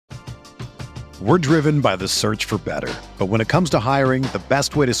We're driven by the search for better. But when it comes to hiring, the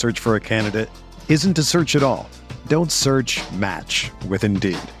best way to search for a candidate isn't to search at all. Don't search, match with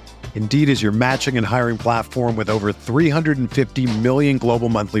Indeed. Indeed is your matching and hiring platform with over 350 million global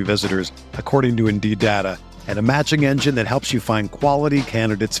monthly visitors, according to Indeed data, and a matching engine that helps you find quality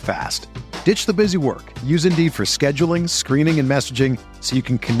candidates fast. Ditch the busy work. Use Indeed for scheduling, screening, and messaging so you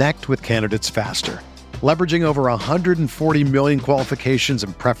can connect with candidates faster. Leveraging over 140 million qualifications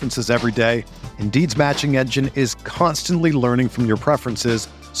and preferences every day, Indeed's matching engine is constantly learning from your preferences,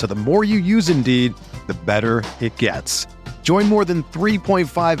 so the more you use Indeed, the better it gets. Join more than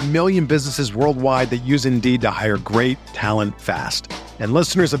 3.5 million businesses worldwide that use Indeed to hire great talent fast. And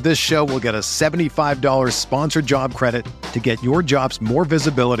listeners of this show will get a $75 sponsored job credit to get your jobs more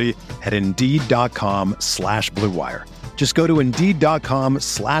visibility at Indeed.com/Blue Wire. Just go to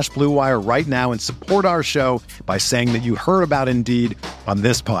Indeed.com/Blue Wire right now and support our show by saying that you heard about Indeed on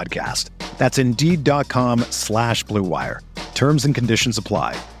this podcast. That's Indeed.com/Blue Wire. Terms and conditions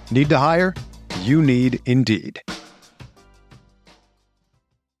apply. Need to hire? You need Indeed.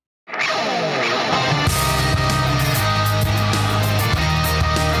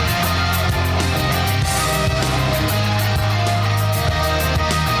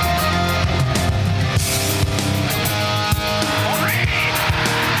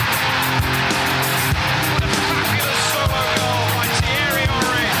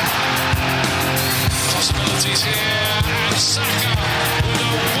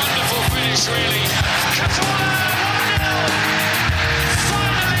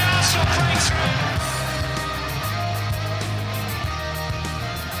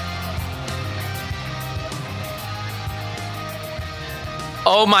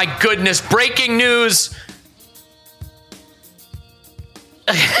 Oh my goodness, breaking news.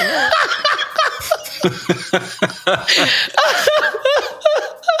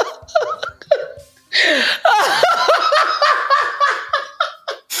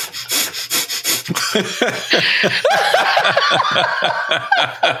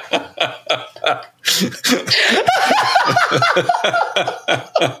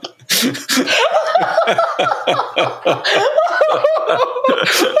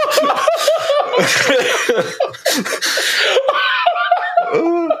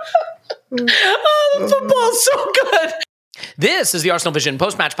 The football's so good. This is the Arsenal Vision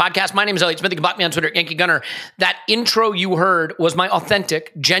post-match podcast. My name is Elliot Smith. You can block me on Twitter at Yankee Gunner. That intro you heard was my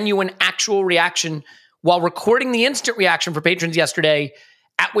authentic, genuine, actual reaction while recording the instant reaction for patrons yesterday,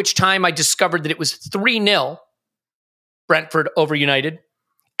 at which time I discovered that it was 3-0 Brentford over United,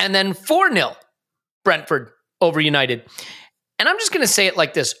 and then 4-0 Brentford over United. And I'm just going to say it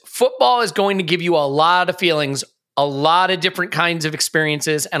like this. Football is going to give you a lot of feelings, a lot of different kinds of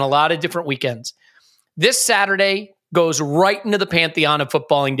experiences, and a lot of different weekends. This Saturday goes right into the pantheon of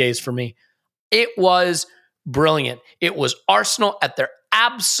footballing days for me. It was brilliant. It was Arsenal at their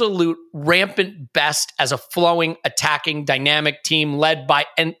absolute rampant best as a flowing, attacking, dynamic team led by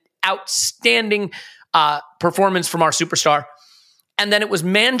an outstanding performance from our superstar. And then it was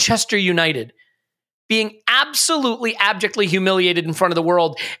Manchester United being absolutely abjectly humiliated in front of the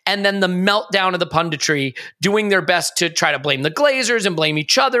world, and then the meltdown of the punditry, doing their best to try to blame the Glazers and blame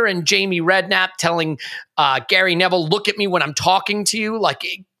each other, and Jamie Redknapp telling Gary Neville, look at me when I'm talking to you. Like,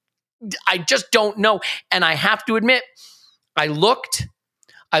 I just don't know. And I have to admit, I looked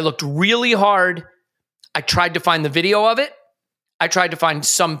really hard. I tried to find the video of it. I tried to find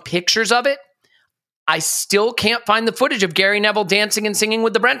some pictures of it. I still can't find the footage of Gary Neville dancing and singing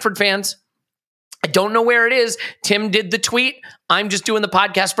with the Brentford fans. I don't know where it is. Tim did the tweet. I'm just doing the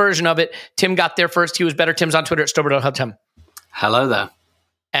podcast version of it. Tim got there first. He was better. Tim's on Twitter at Stillbird. Hello, Tim. Hello there.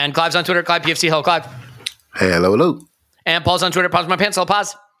 And Clive's on Twitter at Clive PFC. Hello, Clive. Hey, hello. And Paul's on Twitter. Pause my pants. Hello,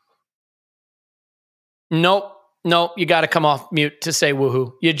 pause. Nope. You got to come off mute to say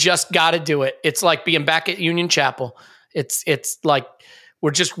woohoo. You just got to do it. It's like being back at Union Chapel. It's like we're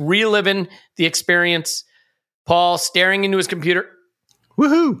just reliving the experience. Paul staring into his computer.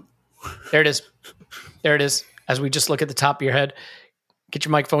 Woohoo. There it is. As we just look at the top of your head. Get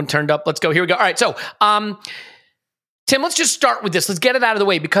your microphone turned up. Let's go. Here we go. All right. So, Tim, let's just start with this. Let's get it out of the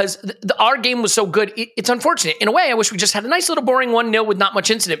way because our game was so good. It's unfortunate. In a way, I wish we just had a nice little boring 1-0 with not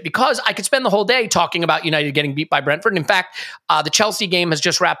much incident because I could spend the whole day talking about United getting beat by Brentford. And in fact, the Chelsea game has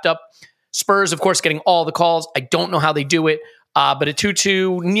just wrapped up. Spurs, of course, getting all the calls. I don't know how they do it. But a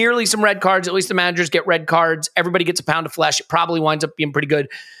 2-2, nearly some red cards. At least the managers get red cards. Everybody gets a pound of flesh. It probably winds up being pretty good.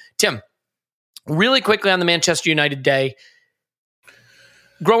 Tim, really quickly on the Manchester United day,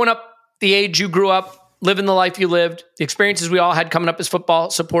 growing up the age you grew up, living the life you lived, the experiences we all had coming up as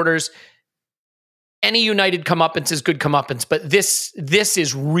football supporters, any United comeuppance is good comeuppance, but this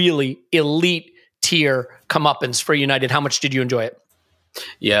is really elite tier comeuppance for United. How much did you enjoy it?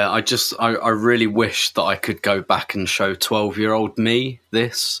 Yeah, I really wish that I could go back and show 12-year-old me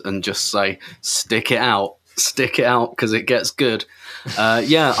this and just say, stick it out, because it gets good.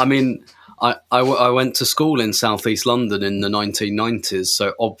 Yeah, I mean, I went to school in southeast London in the 1990s,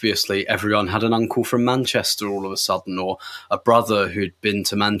 so obviously everyone had an uncle from Manchester all of a sudden, or a brother who'd been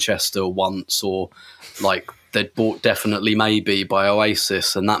to Manchester once, or like they'd bought Definitely Maybe by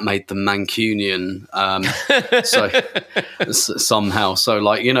Oasis, and that made them Mancunian. Somehow. So,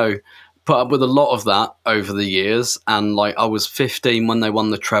 like, you know, put up with a lot of that over the years. And, like, I was 15 when they won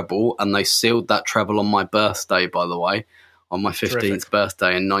the treble, and they sealed that treble on my birthday, by the way, on my 15th Terrific.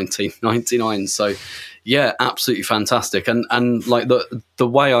 birthday in 1999. So, yeah, absolutely fantastic. And like the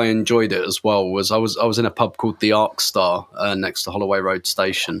way I enjoyed it as well was I was in a pub called the Arc Star next to Holloway Road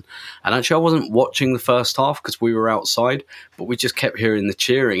Station, and actually I wasn't watching the first half because we were outside, but we just kept hearing the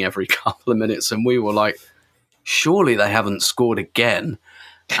cheering every couple of minutes, and we were like, surely they haven't scored again,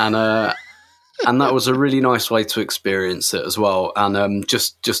 and that was a really nice way to experience it as well, and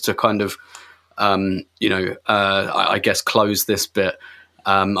just to kind of I guess close this bit.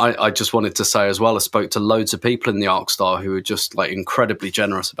 I just wanted to say as well, I spoke to loads of people in the Arc Star who were just like incredibly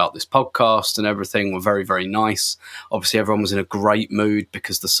generous about this podcast and everything, were very, very nice. Obviously, everyone was in a great mood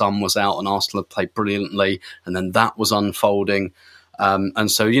because the sun was out and Arsenal had played brilliantly, and then that was unfolding.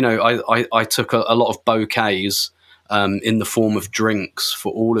 And so, you know, I took a lot of bouquets in the form of drinks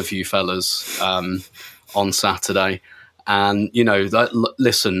for all of you fellas on Saturday. And, you know,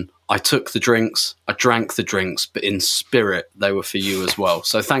 listen, I took the drinks, I drank the drinks, but in spirit, they were for you as well.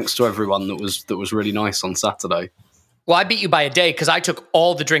 So thanks to everyone that was really nice on Saturday. Well, I beat you by a day because I took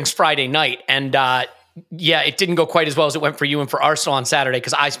all the drinks Friday night. And yeah, it didn't go quite as well as it went for you and for Arsenal on Saturday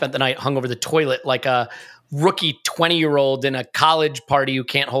because I spent the night hung over the toilet like a rookie 20-year-old in a college party who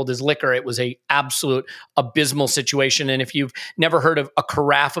can't hold his liquor. It was a absolute abysmal situation. And if you've never heard of a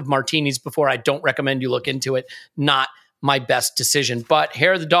carafe of martinis before, I don't recommend you look into it. Not my best decision, but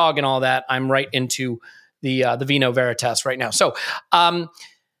hair of the dog and all that, I'm right into the Vino Veritas right now. So,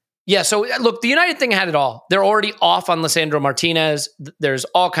 so look, the United thing had it all. They're already off on Lisandro Martinez. There's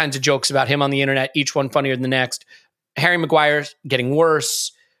all kinds of jokes about him on the internet, each one funnier than the next. Harry Maguire's getting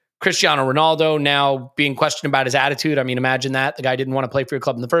worse. Cristiano Ronaldo now being questioned about his attitude. I mean, imagine that. The guy didn't want to play for your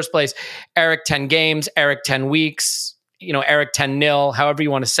club in the first place. Eric 10 games, Eric 10 weeks, Eric 10-0, however you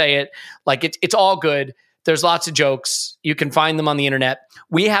want to say it. Like it's all good. There's lots of jokes. You can find them on the internet.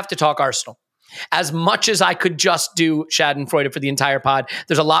 We have to talk Arsenal. As much as I could just do Schadenfreude for the entire pod,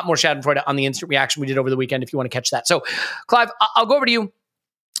 there's a lot more Schadenfreude on the instant reaction we did over the weekend if you want to catch that. So, Clive, I'll go over to you.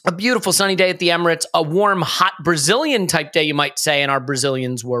 A beautiful sunny day at the Emirates, a warm, hot Brazilian type day, you might say, and our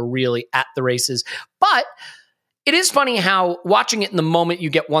Brazilians were really at the races. But it is funny how watching it in the moment,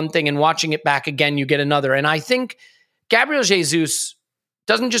 you get one thing, and watching it back again, you get another. And I think Gabriel Jesus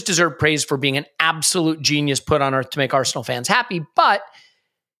doesn't just deserve praise for being an absolute genius put on earth to make Arsenal fans happy, but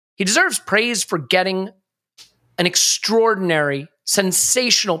he deserves praise for getting an extraordinary,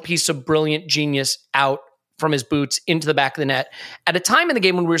 sensational piece of brilliant genius out from his boots into the back of the net at a time in the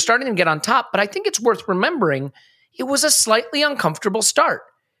game when we were starting to get on top. But I think it's worth remembering it was a slightly uncomfortable start.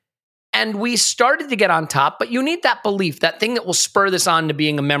 And we started to get on top, but you need that belief, that thing that will spur this on to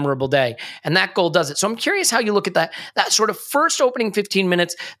being a memorable day. And that goal does it. So I'm curious how you look at that sort of first opening 15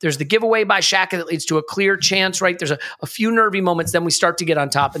 minutes. There's the giveaway by Xhaka that leads to a clear chance, right? There's a few nervy moments. Then we start to get on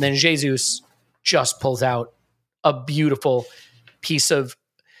top. And then Jesus just pulls out a beautiful piece of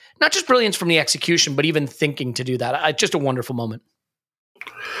not just brilliance from the execution, but even thinking to do that. Just a wonderful moment.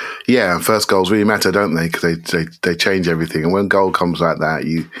 Yeah, first goals really matter, don't they? Because they change everything. And when goal comes like that,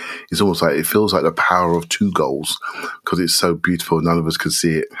 it's almost like it feels like the power of two goals because it's so beautiful. None of us could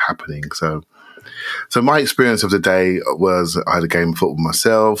see it happening. So my experience of the day was I had a game of football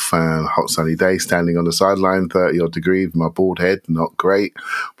myself and a hot sunny day, standing on the sideline, 30-odd degrees, with my bald head, not great,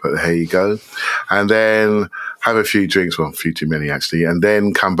 but there you go. And then have a few drinks, well, a few too many actually, and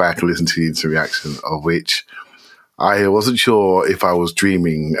then come back and listen to the instant reaction, of which I wasn't sure if I was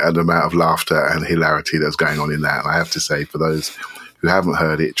dreaming at the amount of laughter and hilarity that was going on in that. And I have to say, for those who haven't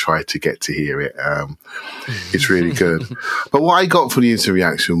heard it, try to get to hear it. It's really good. But what I got from the instant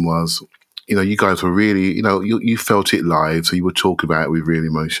reaction was, you guys were really, you felt it live, so you were talking about it with real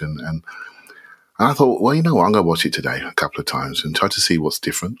emotion. And I thought, well, you know what, I'm going to watch it today a couple of times and try to see what's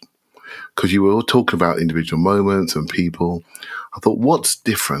different. Because you were all talking about individual moments and people. I thought, what's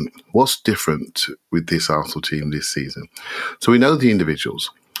different? What's different with this Arsenal team this season? So we know the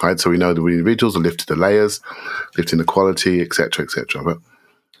individuals, right? So we know the individuals have lifted the layers, lifting the quality, et cetera, et cetera. But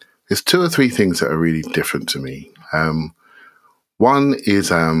there's two or three things that are really different to me. One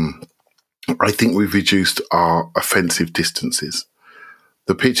is I think we've reduced our offensive distances.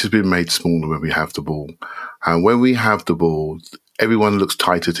 The pitch has been made smaller when we have the ball. And when we have the ball, everyone looks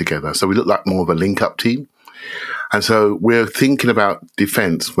tighter together. So we look like more of a link-up team. And so we're thinking about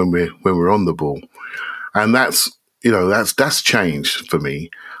defense when we're on the ball. And that's changed for me.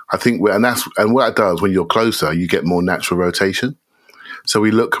 I think what that does, when you're closer, you get more natural rotation. So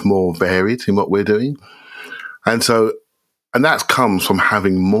we look more varied in what we're doing. And that comes from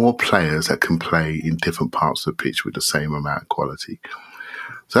having more players that can play in different parts of the pitch with the same amount of quality.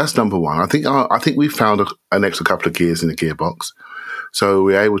 So that's number one. I think we found an extra couple of gears in the gearbox. So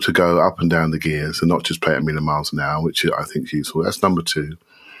we're able to go up and down the gears and not just play at a million miles an hour, which I think is useful. That's number two.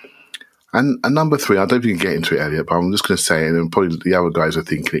 And number three, I don't think you can get into it, Elliot, but I'm just going to say it, and probably the other guys are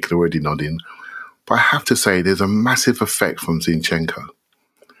thinking it, they're already nodding. But I have to say there's a massive effect from Zinchenko.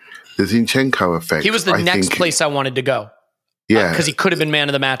 The Zinchenko effect. He was the next place I wanted to go. Yeah. Because he could have been man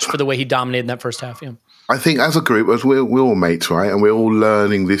of the match for the way he dominated in that first half. Yeah. I think as a group, as we're all mates, right? And we're all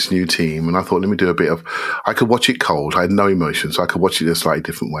learning this new team. And I thought, let me do a bit of, I could watch it cold. I had no emotion, so I could watch it a slightly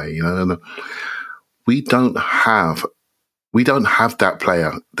different way, you know? And we don't have that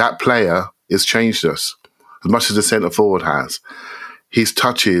player. That player has changed us as much as the centre forward has. His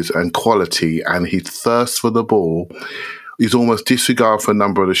touches and quality and his thirst for the ball, his almost disregard for a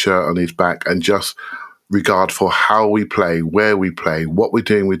number of the shirt on his back and just regard for how we play, where we play, what we're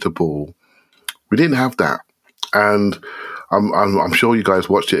doing with the ball. We didn't have that. And I'm sure you guys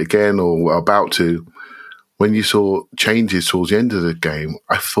watched it again or were about to. When you saw changes towards the end of the game,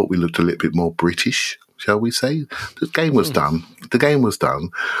 I thought we looked a little bit more British, shall we say. The game was done. The game was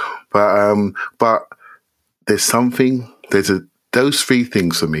done. But there's something, those three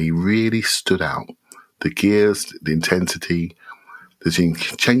things for me really stood out. The gears, the intensity, the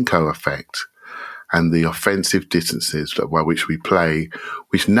Zinchenko effect, and the offensive distances by which we play,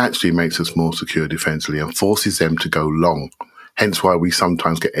 which naturally makes us more secure defensively and forces them to go long. Hence why we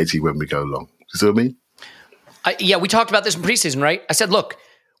sometimes get edgy when we go long. You see what I mean? Yeah, we talked about this in preseason, right? I said, look,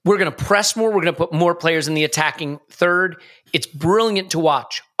 we're going to press more. We're going to put more players in the attacking third. It's brilliant to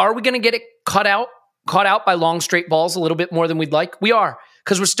watch. Are we going to get it caught out by long straight balls a little bit more than we'd like? We are,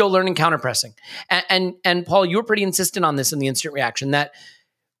 because we're still learning counterpressing. And Paul, you were pretty insistent on this in the instant reaction that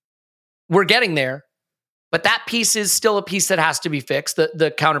we're getting there, but that piece is still a piece that has to be fixed,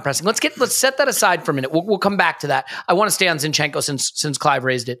 the counterpressing. Let's set that aside for a minute. We'll come back to that. I want to stay on Zinchenko since Clive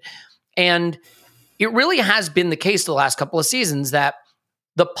raised it. And it really has been the case the last couple of seasons that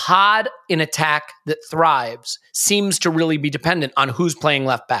the pod in attack that thrives seems to really be dependent on who's playing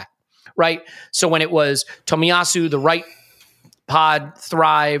left back, right? So when it was Tomiyasu, the right pod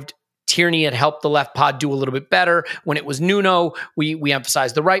thrived. Tierney had helped the left pod do a little bit better. When it was Nuno, we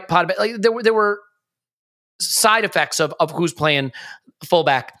emphasized the right pod. But like there were side effects of who's playing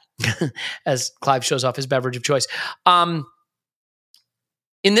fullback as Clive shows off his beverage of choice. In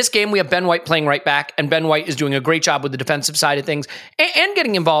this game, we have Ben White playing right back, and Ben White is doing a great job with the defensive side of things and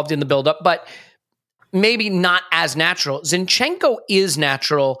getting involved in the buildup, but maybe not as natural. Zinchenko is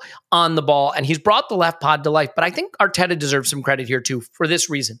natural on the ball, and he's brought the left pod to life, but I think Arteta deserves some credit here too for this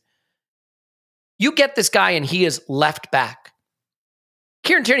reason. You get this guy, and he is left back.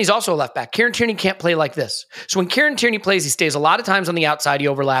 Kieran Tierney's also a left back. Kieran Tierney can't play like this. So when Kieran Tierney plays, he stays a lot of times on the outside. He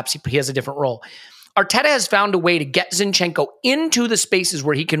overlaps. He has a different role. Arteta has found a way to get Zinchenko into the spaces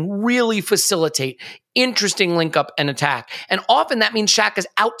where he can really facilitate interesting link up and attack. And often that means Shaq is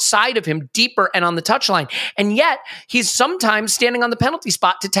outside of him, deeper and on the touchline. And yet he's sometimes standing on the penalty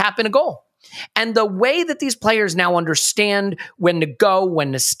spot to tap in a goal. And the way that these players now understand when to go,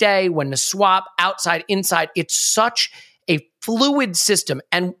 when to stay, when to swap, outside, inside, it's such a fluid system.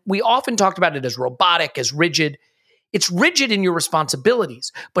 And we often talked about it as robotic, as rigid. It's rigid in your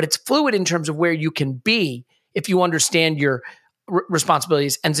responsibilities, but it's fluid in terms of where you can be if you understand your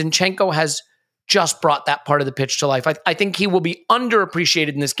responsibilities. And Zinchenko has just brought that part of the pitch to life. I think he will be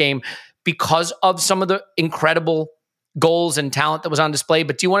underappreciated in this game because of some of the incredible goals and talent that was on display.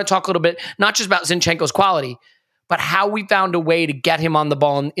 But do you want to talk a little bit, not just about Zinchenko's quality, but how we found a way to get him on the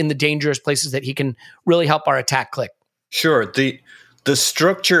ball in the dangerous places that he can really help our attack click? Sure. The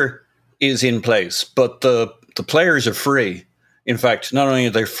structure is in place, but the players are free. In fact, not only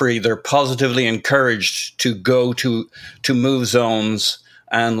are they free, they're positively encouraged to go to move zones.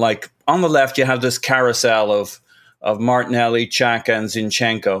 And like on the left, you have this carousel of Martinelli, Xhaka, and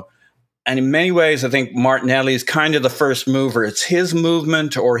Zinchenko. And in many ways, I think Martinelli is kind of the first mover. It's his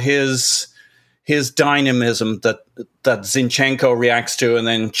movement or his dynamism that Zinchenko reacts to, and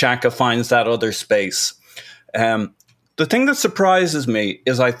then Xhaka finds that other space. The thing that surprises me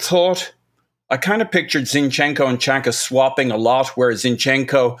is I kind of pictured Zinchenko and Xhaka swapping a lot, where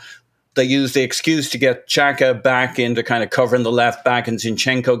Zinchenko they use the excuse to get Xhaka back into kind of covering the left back, and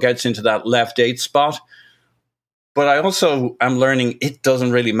Zinchenko gets into that left 8 spot. But I also am learning it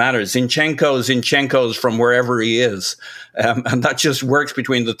doesn't really matter. Zinchenko's from wherever he is. And that just works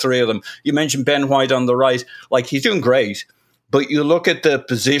between the three of them. You mentioned Ben White on the right. Like, he's doing great. But you look at the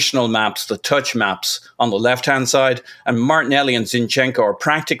positional maps, the touch maps on the left-hand side, and Martinelli and Zinchenko are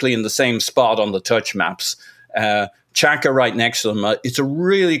practically in the same spot on the touch maps. Xhaka right next to them. It's a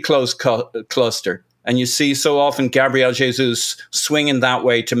really close cluster. And you see so often Gabriel Jesus swinging that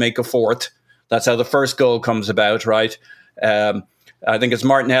way to make a fourth. That's how the first goal comes about, right? I think it's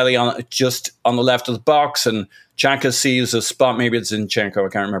Martinelli just on the left of the box, and Xhaka sees a spot. Maybe it's Zinchenko, I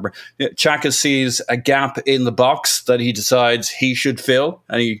can't remember. Xhaka sees a gap in the box that he decides he should fill,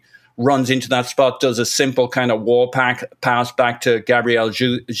 and he runs into that spot, does a simple kind of wall pass back to Gabriel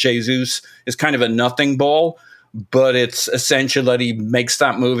Jesus. It's kind of a nothing ball, but it's essential that he makes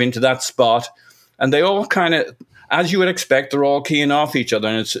that move into that spot. And they all kind of, as you would expect, they're all keying off each other,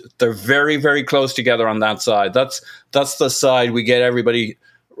 and they're very, very close together on that side. That's the side we get everybody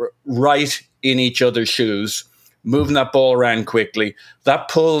right in each other's shoes, moving that ball around quickly. That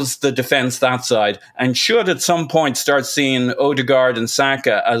pulls the defence that side, and should at some point start seeing Odegaard and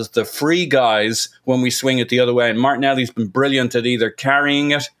Saka as the free guys when we swing it the other way. And Martinelli's been brilliant at either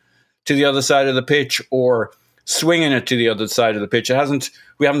carrying it to the other side of the pitch or swinging it to the other side of the pitch.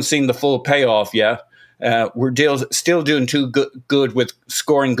 We haven't seen the full payoff yet. We're still doing too good with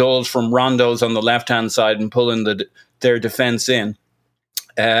scoring goals from rondos on the left-hand side and pulling their defence in.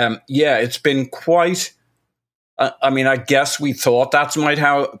 It's been quite... I guess we thought that's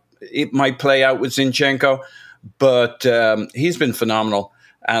how it might play out with Zinchenko, but he's been phenomenal.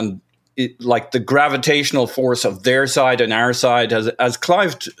 And the gravitational force of their side and our side, as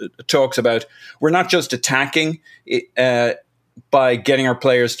Clive talks about, we're not just attacking by getting our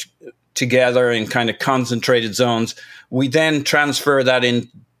players together in kind of concentrated zones. We then transfer that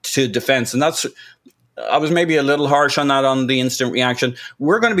into defense. And I was maybe a little harsh on that on the instant reaction.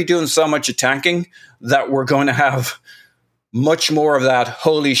 We're going to be doing so much attacking that we're going to have much more of that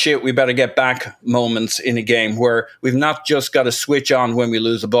holy shit, we better get back moments in a game where we've not just got to switch on when we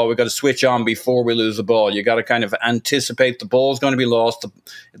lose the ball. We've got to switch on before we lose the ball. You got to kind of anticipate the ball's going to be lost.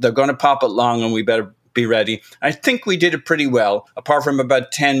 They're going to pop it long, and we better be ready. I think we did it pretty well, apart from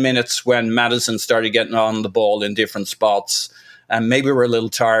about 10 minutes when Maddison started getting on the ball in different spots. And maybe we're a little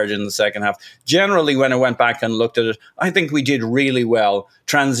tired in the second half. Generally, when I went back and looked at it, I think we did really well,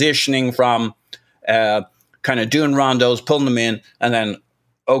 transitioning from kind of doing rondos, pulling them in, and then,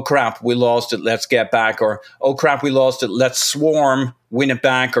 oh crap, we lost it, let's get back. Or, oh crap, we lost it, let's swarm, win it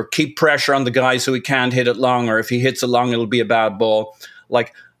back, or keep pressure on the guy so he can't hit it long, or if he hits it long, it'll be a bad ball.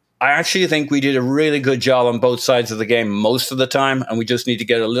 I actually think we did a really good job on both sides of the game most of the time, and we just need to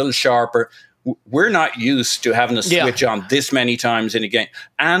get a little sharper. We're not used to having to switch on this many times in a game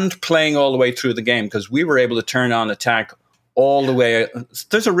and playing all the way through the game, because we were able to turn on attack all the way.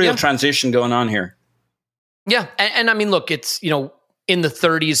 There's a real transition going on here. Yeah. And I mean, look, it's, in the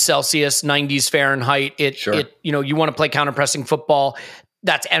 30s Celsius, 90s Fahrenheit. You want to play counter-pressing football.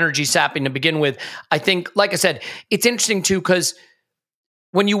 That's energy sapping to begin with. I think, like I said, it's interesting too, because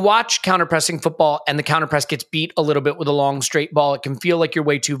when you watch counter-pressing football and the counter-press gets beat a little bit with a long straight ball, it can feel like you're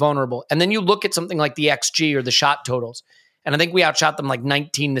way too vulnerable. And then you look at something like the XG or the shot totals, and I think we outshot them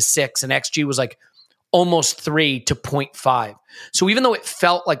 19-6, and XG was almost 3 to 0.5. So even though it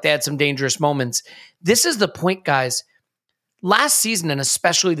felt like they had some dangerous moments, this is the point, guys. Last season, and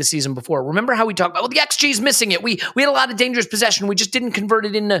especially the season before, remember how we talked about, the XG is missing it. We had a lot of dangerous possession. We just didn't convert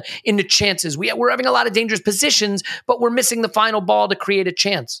it into chances. We're having a lot of dangerous positions, but we're missing the final ball to create a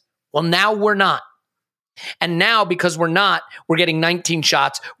chance. Well, now we're not. And now, because we're not, we're getting 19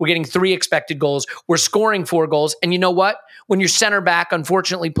 shots. We're getting 3 expected goals. We're scoring 4 goals. And you know what? When your center back,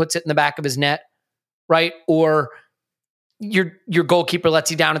 unfortunately, puts it in the back of his net, right? Or your goalkeeper lets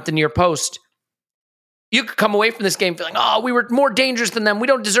you down at the near post, you could come away from this game feeling, we were more dangerous than them. We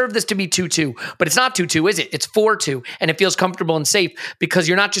don't deserve this to be 2-2. But it's not 2-2, is it? It's 4-2. And it feels comfortable and safe because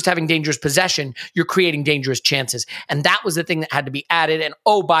you're not just having dangerous possession, you're creating dangerous chances. And that was the thing that had to be added. And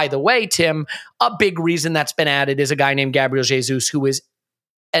by the way, Tim, a big reason that's been added is a guy named Gabriel Jesus, who is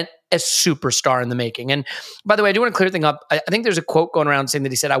a superstar in the making. And by the way, I do want to clear thing up. I think there's a quote going around saying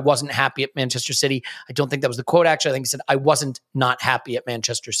that he said, I wasn't happy at Manchester City. I don't think that was the quote, actually. I think he said, I wasn't not happy at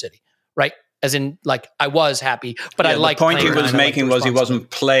Manchester City, right? As in, I was happy, but I like. The point he was making was he wasn't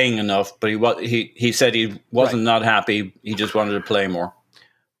playing enough, but he said he wasn't not happy. He just wanted to play more.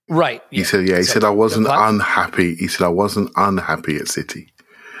 Right. He said, he said, I wasn't unhappy. He said, I wasn't unhappy at City.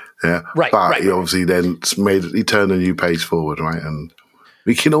 Yeah. Right. But he obviously then he turned a new page forward, right? And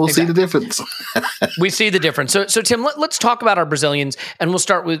We can all see the difference. We see the difference. So Tim, let's talk about our Brazilians, and we'll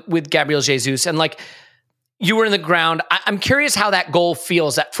start with Gabriel Jesus. And like, you were in the ground. I'm curious how that goal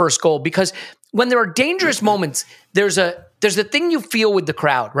feels, that first goal, because when there are dangerous moments, there's a thing you feel with the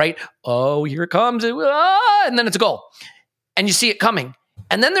crowd, right? Oh, here it comes, and then it's a goal, and you see it coming.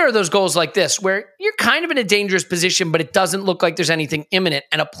 And then there are those goals like this, where you're kind of in a dangerous position, but it doesn't look like there's anything imminent,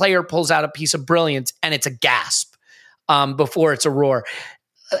 and a player pulls out a piece of brilliance, and it's a gasp before it's a roar.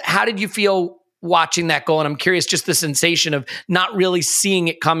 How did you feel watching that goal? And I'm curious, just the sensation of not really seeing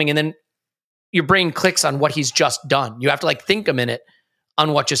it coming, and then your brain clicks on what he's just done. You have to like think a minute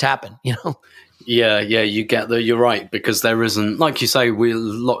on what just happened, you know? Yeah, you get that. You're right, because there isn't, like you say, we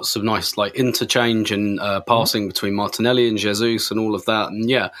lots of nice like interchange and passing between Martinelli and Jesus and all of that. And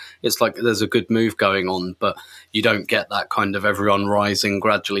yeah, it's like there's a good move going on, but you don't get that kind of everyone rising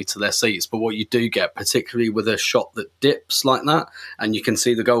gradually to their seats. But what you do get, particularly with a shot that dips like that, and you can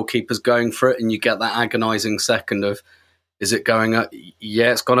see the goalkeepers going for it, and you get that agonising second of, is it going up?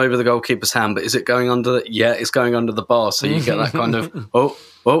 Yeah, it's gone over the goalkeeper's hand, but is it going under? Yeah, it's going under the bar. So you get that kind of,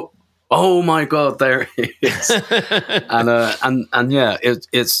 oh my God, there it is. and yeah, it's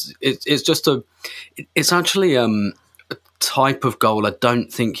just it's actually a type of goal I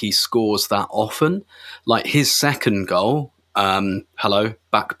don't think he scores that often. Like his second goal,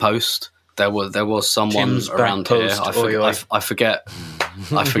 back post. There was someone Tim's around here. I forget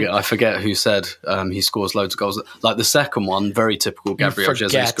who said he scores loads of goals. Like the second one, very typical Gabriel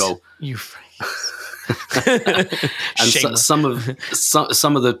Jesus goal. And some of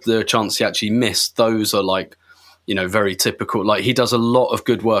the chance he actually missed, those are like, you know, very typical. Like he does a lot of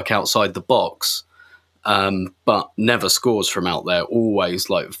good work outside the box, but never scores from out there, always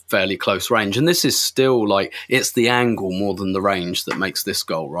like fairly close range. And this is still like, it's the angle more than the range that makes this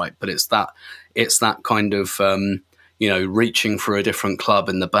goal, right? But it's that kind of, you know, reaching for a different club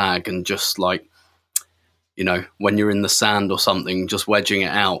in the bag and just like, you know, when you're in the sand or something, just wedging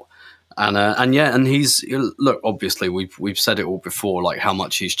it out. And he's, look, obviously we've said it all before, like how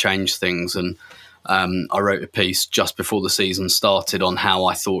much he's changed things. And I wrote a piece just before the season started on how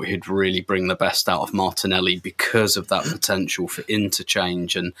I thought he'd really bring the best out of Martinelli because of that potential for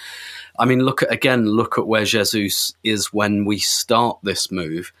interchange. And I mean, look at where Jesus is when we start this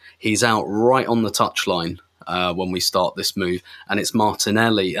move. He's out right on the touchline when we start this move, and it's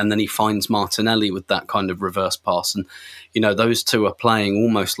Martinelli, and then he finds Martinelli with that kind of reverse pass. And, you know, those two are playing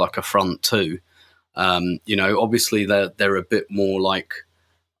almost like a front two. You know, obviously they're a bit more like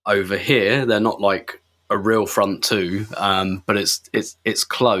over here. They're not like a real front two, but it's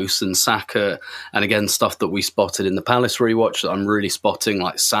close. And Saka, and again, stuff that we spotted in the Palace rewatch that I'm really spotting,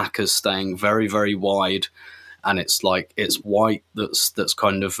 like Saka's staying very, very wide. And it's like it's White that's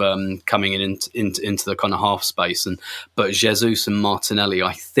kind of coming into the kind of half space, but Jesus and Martinelli,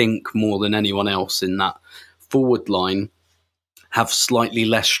 I think more than anyone else in that forward line, have slightly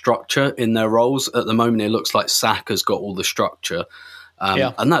less structure in their roles at the moment. It looks like Saka's got all the structure,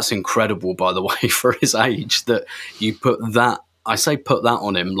 and that's incredible, by the way, for his age. That you put that. I say put that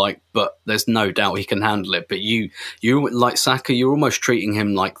on him, like, but there's no doubt he can handle it. But you like Saka, you're almost treating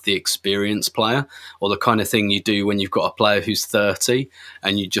him like the experienced player, or the kind of thing you do when you've got a player who's 30,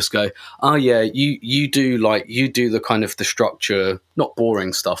 and you just go, oh yeah, you do the kind of the structure, not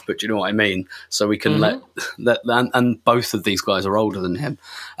boring stuff, but you know what I mean. So we can let and both of these guys are older than him,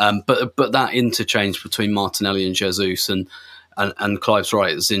 but that interchange between Martinelli and Jesus and Clive's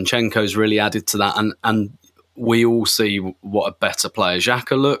right, Zinchenko's really added to that, and we all see what a better player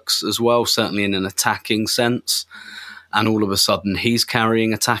Xhaka looks as well, certainly in an attacking sense. And all of a sudden, he's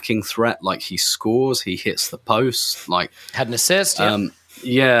carrying attacking threat. Like he scores, he hits the post. Like had an assist.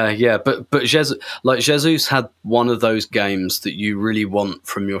 Yeah. But Jesus had one of those games that you really want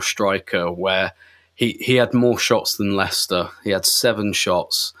from your striker, where he had more shots than Leicester. He had 7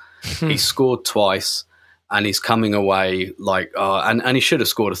 shots. He scored twice. And he's coming away like, and he should have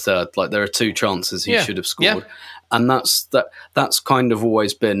scored a third. Like there are 2 chances he should have scored, and that's kind of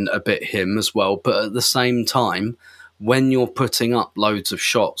always been a bit him as well. But at the same time, when you're putting up loads of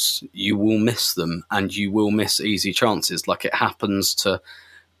shots, you will miss them, and you will miss easy chances. Like it happens to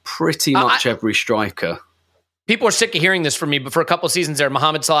pretty much every striker. People are sick of hearing this from me, but for a couple of seasons there,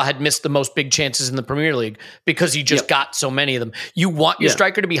 Mohamed Salah had missed the most big chances in the Premier League because he just got so many of them. You want your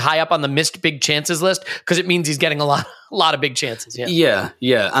striker to be high up on the missed big chances list because it means he's getting a lot of big chances. Yeah.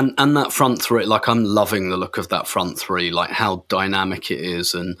 And that front three, like I'm loving the look of that front three, like how dynamic it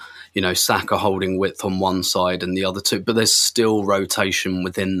is, and you know, Saka holding width on one side and the other two, but there's still rotation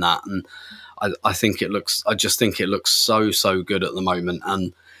within that, and I just think it looks so good at the moment.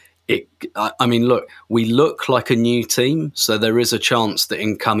 And I mean, look, we look like a new team, so there is a chance that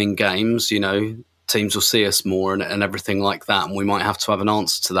in coming games, teams will see us more and everything like that, and we might have to have an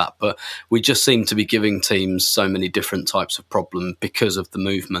answer to that. But we just seem to be giving teams so many different types of problem because of the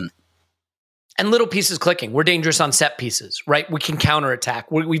movement. And little pieces clicking. We're dangerous on set pieces, right? We can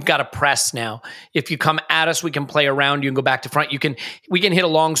counterattack. We've got a press now. If you come at us, we can play around you and go back to front. We can hit a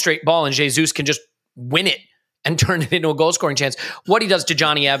long straight ball and Jesus can just win it and turn it into a goal scoring chance. What he does to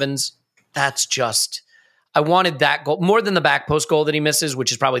Johnny Evans, that's just, I wanted that goal more than the back post goal that he misses,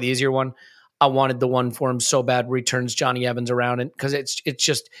 which is probably the easier one. I wanted the one for him so bad where he turns Johnny Evans around, and because it's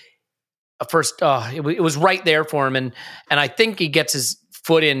just a first. It was right there for him, and I think he gets his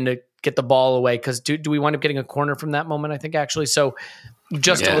foot in to get the ball away. Because do we wind up getting a corner from that moment? I think actually. So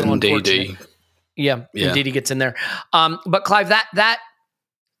just a little unfortunate. Yeah, indeed, he gets in there. But Clive, that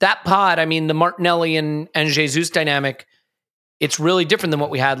pod, I mean, the Martinelli and Jesus dynamic, it's really different than what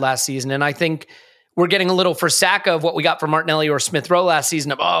we had last season, and I think we're getting a little for Saka of what we got from Martinelli or Smith Rowe last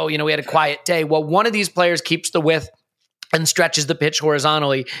season of, we had a quiet day. Well, one of these players keeps the width and stretches the pitch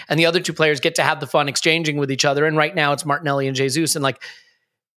horizontally, and the other two players get to have the fun exchanging with each other. And right now it's Martinelli and Jesus. And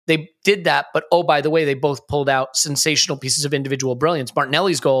they did that, but by the way, they both pulled out sensational pieces of individual brilliance.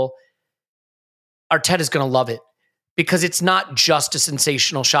 Martinelli's goal, Arteta's going to love it because it's not just a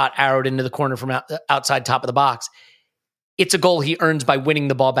sensational shot arrowed into the corner from outside top of the box. It's a goal he earns by winning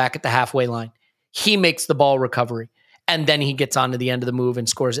the ball back at the halfway line. He makes the ball recovery, and then he gets onto the end of the move and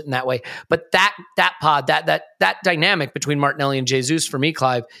scores it in that way. But that pod, that dynamic between Martinelli and Jesus, for me,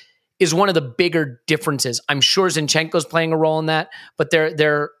 Clive, is one of the bigger differences. I'm sure Zinchenko's playing a role in that, but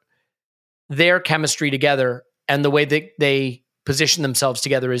their chemistry together and the way they position themselves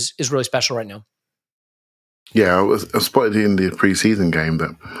together is really special right now. Yeah, I spotted in the pre-season game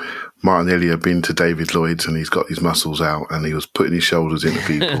that Martinelli had been to David Lloyd's and he's got his muscles out and he was putting his shoulders into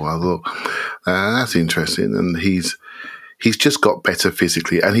people. I thought, that's interesting. And he's just got better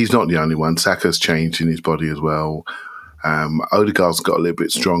physically. And he's not the only one. Saka's changed in his body as well. Odegaard's got a little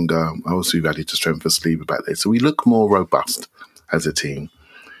bit stronger. Obviously, we've added to strength for Saliba back there. So we look more robust as a team.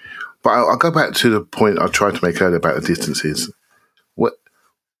 But I'll go back to the point I tried to make earlier about the distances.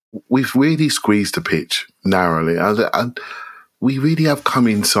 We've really squeezed the pitch narrowly. And we really have come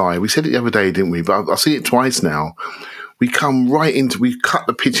inside. We said it the other day, didn't we? But I've seen it twice now. We cut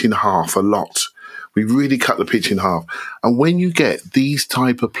the pitch in half a lot. We really cut the pitch in half. And when you get these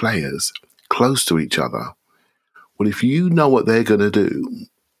type of players close to each other, well, if you know what they're going to do,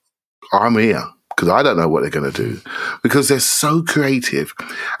 I'm here because I don't know what they're going to do because they're so creative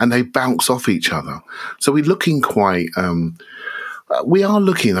and they bounce off each other. So we're looking quite... we are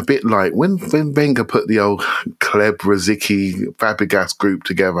looking a bit like when Wenger put the old Kleb, Rosicky, Fabregas group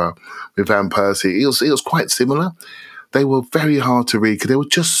together with Van Persie, it was quite similar. They were very hard to read because they were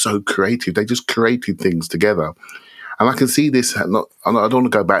just so creative. They just created things together. And I can see this, I don't want to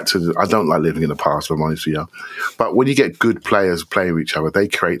go back to, I don't like living in the past, if I'm honest with you. But when you get good players playing with each other, they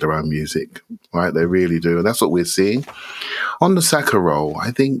create their own music, right? They really do. And that's what we're seeing. On the Saka role,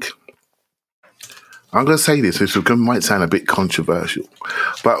 I think... I'm going to say this, which might sound a bit controversial,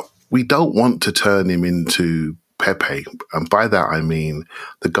 but we don't want to turn him into Pepe. And by that, I mean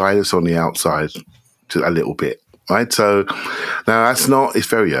the guy that's on the outside a little bit, right? So now it's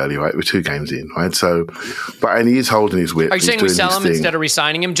very early, right? We're 2 games in, right? So, and he is holding his whip. Are you saying we sell him instead of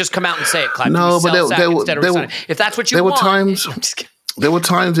re-signing him? Just come out and say it, Clive. No, but if that's what you want. There were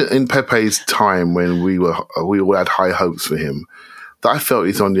times in Pepe's time when we all had high hopes for him that I felt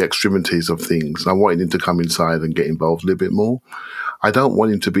he's on the extremities of things. I wanted him to come inside and get involved a little bit more. I don't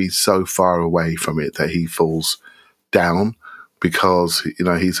want him to be so far away from it that he falls down because,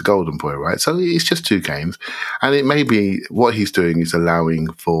 he's a golden boy, right? So it's just 2 games. And it may be what he's doing is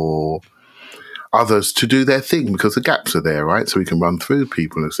allowing for others to do their thing because the gaps are there, right? So we can run through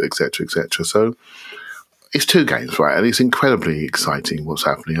people, et cetera, et cetera. So it's 2 games, right? And it's incredibly exciting what's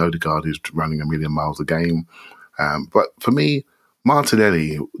happening. Odegaard is running a million miles a game. But for me,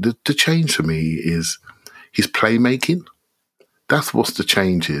 Martinelli, the change for me is his playmaking. That's what the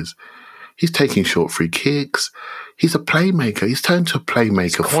change is. He's taking short free kicks. He's a playmaker. He's turned to a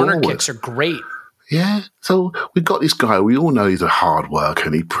playmaker forward. Corner kicks are great. Yeah. So we've got this guy. We all know he's a hard worker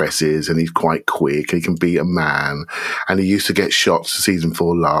and he presses and he's quite quick and he can beat a man. And he used to get shots season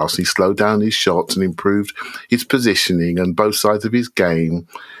 4 last. He slowed down his shots and improved his positioning on both sides of his game.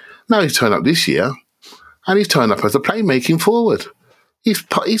 Now he's turned up this year. And he's turned up as a playmaking forward. He's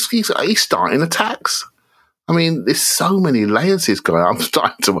starting attacks. I mean, there's so many layers. This guy. We have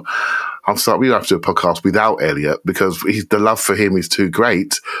to do a podcast without Elliot because the love for him is too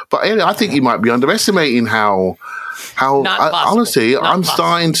great. But Elliot, I think you might be underestimating how how Not possible. honestly, Not I'm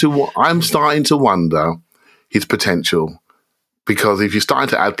possible. starting to wonder his potential, because if you're starting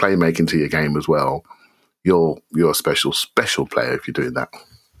to add playmaking to your game as well, you're a special player if you're doing that.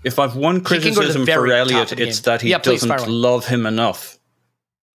 If I've one criticism for Elliott, it's that he doesn't love him enough.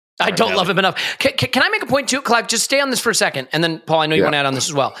 I don't love him enough. Can I make a point too, Clive? Just stay on this for a second, and then Paul, I know you want to add on this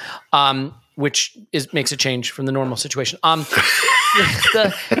as well, which makes a change from the normal situation. He's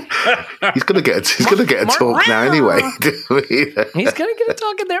gonna get a talk now anyway. He's gonna get a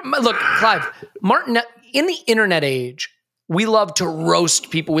talk in there. Look, Clive, Martin, in the internet age, we love to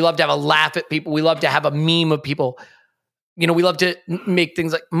roast people. We love to have a laugh at people. We love to have a meme of people. We love to make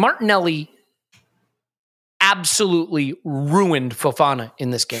things like Martinelli absolutely ruined Fofana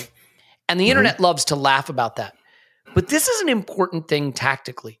in this game. And the internet loves to laugh about that. But this is an important thing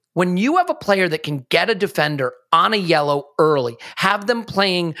tactically. When you have a player that can get a defender on a yellow early, have them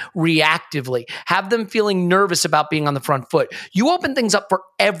playing reactively, have them feeling nervous about being on the front foot, you open things up for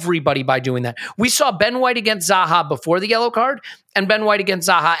everybody by doing that. We saw Ben White against Zaha before the yellow card and Ben White against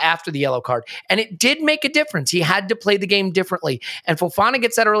Zaha after the yellow card. And it did make a difference. He had to play the game differently. And Fofana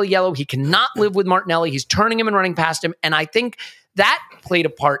gets that early yellow. He cannot live with Martinelli. He's turning him and running past him. And I think that played a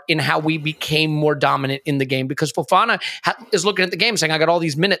part in how we became more dominant in the game, because Fofana is looking at the game saying, I got all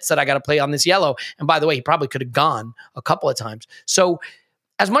these minutes that I got to play on this yellow. And by the way, he probably could have gone a couple of times. So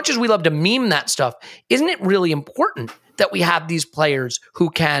as much as we love to meme that stuff, isn't it really important that we have these players who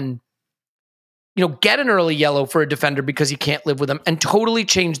can, get an early yellow for a defender because he can't live with them and totally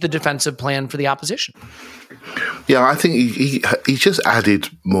change the defensive plan for the opposition? Yeah, I think he just added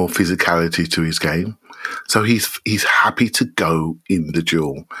more physicality to his game. So he's happy to go in the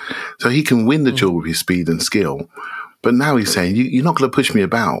duel. So he can win the duel with his speed and skill. But now he's saying, you're not going to push me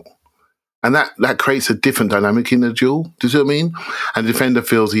about. And that creates a different dynamic in the duel. Do you see what I mean? And the defender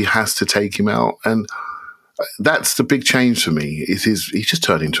feels he has to take him out. And that's the big change for me. He's just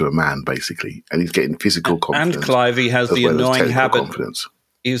turned into a man, basically. And he's getting physical confidence. And Clivey has the annoying habit.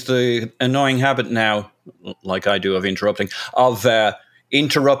 He's the annoying habit now, like I do, of interrupting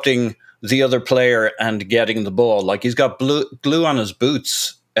the other player and getting the ball. Like, he's got glue on his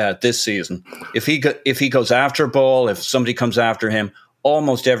boots this season. If he goes after a ball, if somebody comes after him,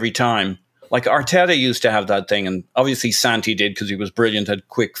 almost every time. Like, Arteta used to have that thing, and obviously Santi did because he was brilliant, had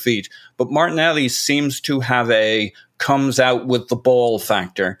quick feet. But Martinelli seems to have a comes out with the ball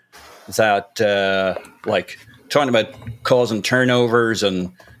factor that, talking about causing turnovers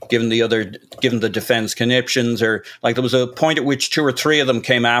and giving the defense conniptions, or like there was a point at which 2 or 3 of them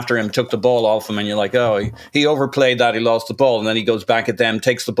came after him, took the ball off him, and you're like, oh, he overplayed that, he lost the ball, and then he goes back at them,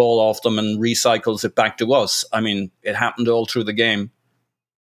 takes the ball off them, and recycles it back to us. I mean, it happened all through the game.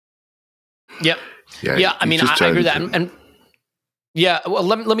 Yeah. I mean, I agree with that. And yeah, well,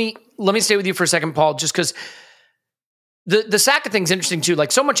 let me stay with you for a second, Paul, just because the Saka thing's interesting too.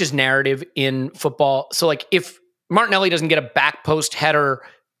 Like, so much is narrative in football. So like, if Martinelli doesn't get a back post header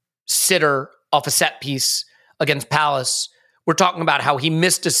sitter off a set piece against Palace, we're talking about how he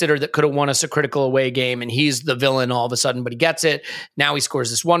missed a sitter that could have won us a critical away game, and he's the villain all of a sudden, but he gets it. Now he scores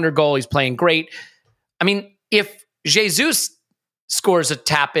this wonder goal. He's playing great. I mean, if Jesus scores a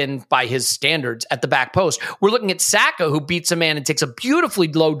tap in by his standards at the back post, we're looking at Saka, who beats a man and takes a beautifully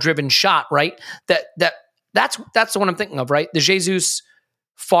low driven shot, right? That's the one I'm thinking of, right? The Jesus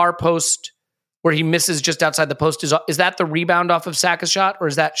far post where he misses just outside the post, is that the rebound off of Saka's shot, or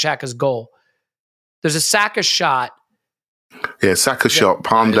is that Xhaka's goal? There's a Saka shot. Yeah, Saka shot,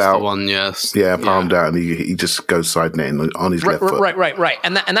 palmed out. The one, yes. Yeah, palmed out, and he just goes side netting on his left foot. Right.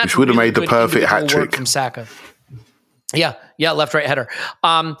 And that's which would have made the perfect hat trick from Saka. Yeah, left, right header.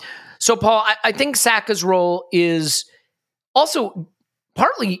 So, Paul, I think Saka's role is also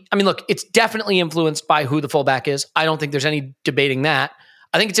partly, I mean, look, it's definitely influenced by who the fullback is. I don't think there's any debating that.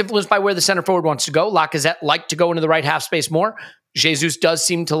 I think it's influenced by where the center forward wants to go. Lacazette liked to go into the right half space more. Jesus does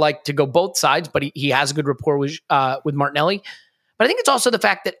seem to like to go both sides, but he has a good rapport with Martinelli. But I think it's also the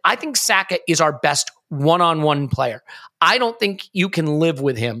fact that I think Saka is our best one-on-one player. I don't think you can live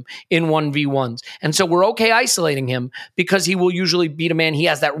with him in 1v1s. And so we're okay isolating him because he will usually beat a man. He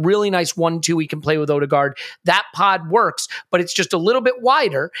has that really nice 1-2 he can play with Odegaard. That pod works, but it's just a little bit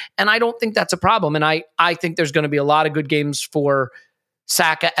wider, and I don't think that's a problem. And I think there's going to be a lot of good games for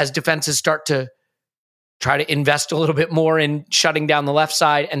Saka as defenses start to try to invest a little bit more in shutting down the left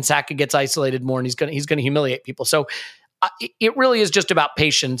side, and Saka gets isolated more, and he's going to humiliate people. So it really is just about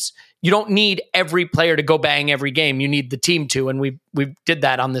patience. You don't need every player to go bang every game. You need the team to, and we did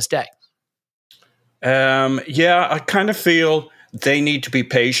that on this day. Yeah, I kind of feel they need to be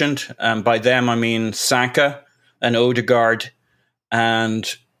patient. By them, I mean Saka and Odegaard and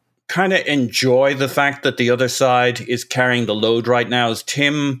kind of enjoy the fact that the other side is carrying the load right now. As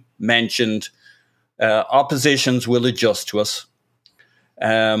Tim mentioned, oppositions will adjust to us.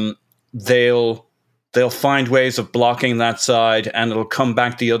 They'll find ways of blocking that side, and it'll come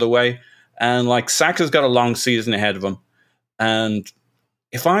back the other way. And like Saka's got a long season ahead of him, and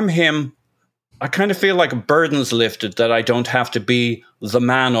if I'm him, I kind of feel like a burden's lifted that I don't have to be the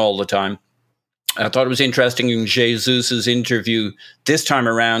man all the time. I thought it was interesting in Jesus' interview this time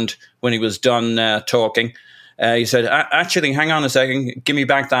around when he was done talking. He said, actually, hang on a second, give me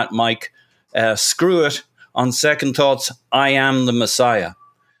back that mic. Screw it. On second thoughts, I am the Messiah.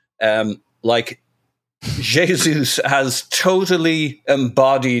 Jesus has totally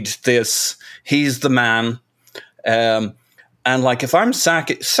embodied this. He's the man. And like, if I'm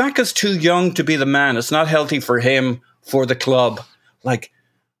Saka's too young to be the man. It's not healthy for him, for the club. Like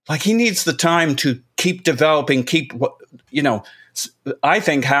he needs the time to keep developing, I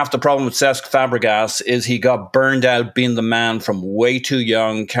think half the problem with Cesc Fabregas is he got burned out being the man from way too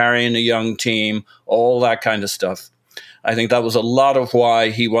young, carrying a young team, all that kind of stuff. I think that was a lot of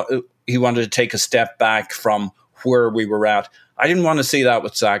why he wanted to take a step back from where we were at. I didn't want to see that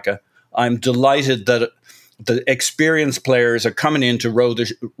with Saka. I'm delighted that the experienced players are coming in to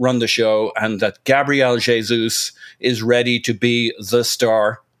run the show, and that Gabriel Jesus is ready to be the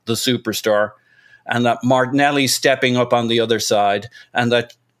star, the superstar, and that Martinelli's stepping up on the other side, and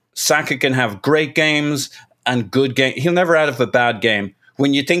that Saka can have great games and good games. He'll never have a bad game.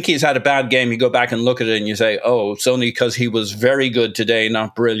 When you think he's had a bad game, you go back and look at it and you say, oh, it's only because he was very good today,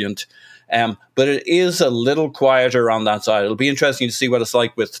 not brilliant. But it is a little quieter on that side. It'll be interesting to see what it's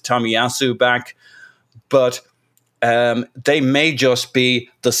like with Tomiyasu back. But they may just be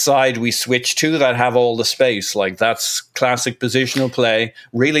the side we switch to that have all the space. Like, that's classic positional play.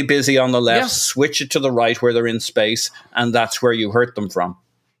 Really busy on the left, switch it to the right where they're in space, and that's where you hurt them from.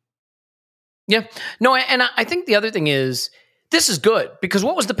 Yeah. No, and I think the other thing is, this is good, because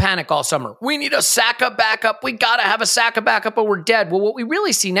what was the panic all summer? We need a Saka backup. We got to have a Saka backup or we're dead. Well, what we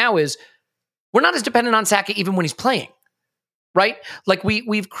really see now is we're not as dependent on Saka even when he's playing, right? Like,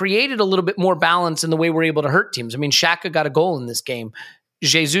 we've created a little bit more balance in the way we're able to hurt teams. I mean, Xhaka got a goal in this game.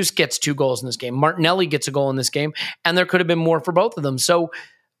 Jesus gets 2 goals in this game. Martinelli gets a goal in this game. And there could have been more for both of them. So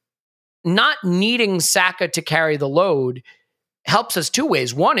not needing Saka to carry the load helps us 2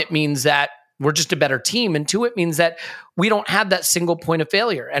 ways. 1, it means that we're just a better team. And 2, it means that we don't have that single point of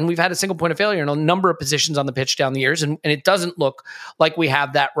failure. And we've had a single point of failure in a number of positions on the pitch down the years. And it doesn't look like we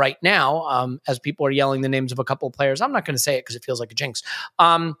have that right now, as people are yelling the names of a couple of players. I'm not going to say it because it feels like a jinx.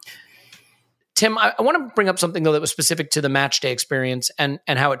 Tim, I want to bring up something, though, that was specific to the match day experience and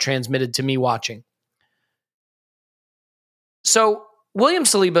how it transmitted to me watching. So William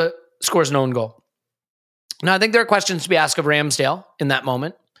Saliba scores an own goal. Now, I think there are questions to be asked of Ramsdale in that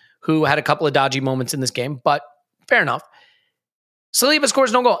moment, who had a couple of dodgy moments in this game, but fair enough. Saliba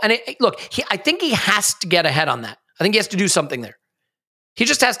scores no goal. And I think he has to get ahead on that. I think he has to do something there. He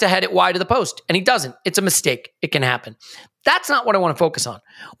just has to head it wide of the post, and he doesn't. It's a mistake. It can happen. That's not what I want to focus on.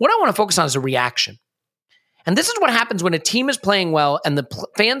 What I want to focus on is a reaction. And this is what happens when a team is playing well and the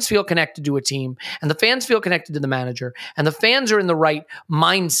fans feel connected to a team and the fans feel connected to the manager and the fans are in the right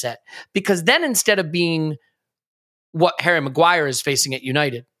mindset. Because then, instead of being what Harry Maguire is facing at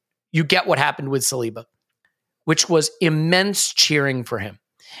United, you get what happened with Saliba, which was immense cheering for him.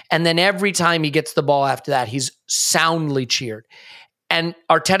 And then every time he gets the ball after that, he's soundly cheered. And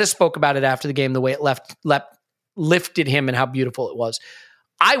Arteta spoke about it after the game, the way it lifted him and how beautiful it was.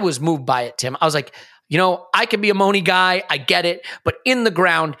 I was moved by it, Tim. I was like, I could be a moany guy. I get it. But in the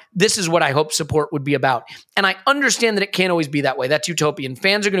ground, this is what I hope support would be about. And I understand that it can't always be that way. That's utopian.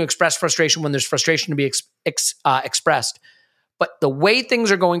 Fans are going to express frustration when there's frustration to be expressed. But the way things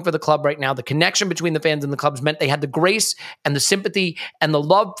are going for the club right now, the connection between the fans and the clubs meant they had the grace and the sympathy and the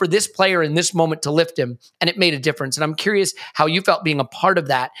love for this player in this moment to lift him, and it made a difference. And I'm curious how you felt being a part of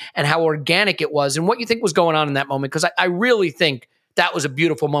that and how organic it was and what you think was going on in that moment, because I really think that was a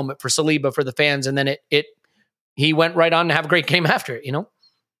beautiful moment for Saliba, for the fans, and then he went right on to have a great game after it,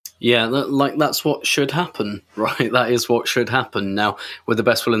 Yeah, that's what should happen, right? That is what should happen. Now, with the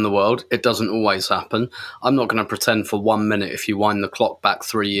best will in the world, it doesn't always happen. I'm not going to pretend for 1 minute, if you wind the clock back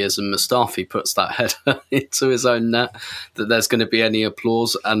 3 years and Mustafi puts that header into his own net, that there's going to be any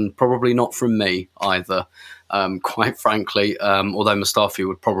applause, and probably not from me either, quite frankly, although Mustafi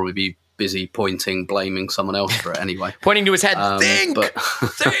would probably be busy pointing, blaming someone else for it anyway. Pointing to his head, think!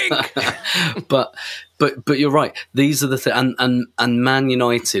 But you're right. These are the things, and Man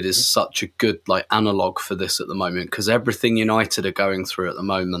United is such a good like analog for this at the moment, because everything United are going through at the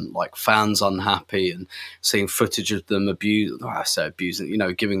moment, like fans unhappy and seeing footage of them abusing,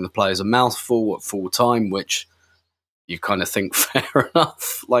 giving the players a mouthful at full time, which you kind of think fair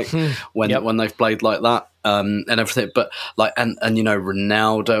enough, like when they've played like that, and everything. But like, and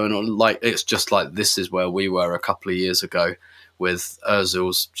Ronaldo and all, like, it's just like, this is where we were a couple of years ago with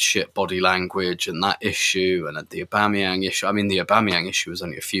Ozil's shit body language and that issue, and the Aubameyang issue. I mean, the Aubameyang issue was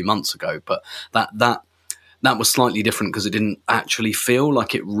only a few months ago, but that was slightly different because it didn't actually feel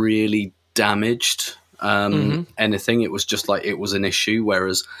like it really damaged anything. It was just like, it was an issue,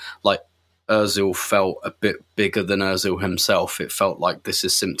 whereas like Ozil felt a bit bigger than Ozil himself. It felt like this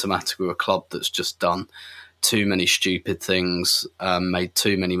is symptomatic of a club that's just done too many stupid things, made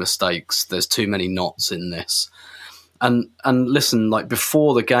too many mistakes. There's too many knots in this. And listen, like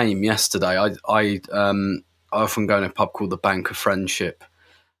before the game yesterday, I often go in a pub called the Bank of Friendship,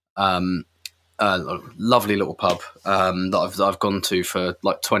 a lovely little pub that I've gone to for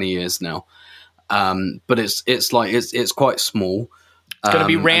like 20 years now. But it's quite small. It's going to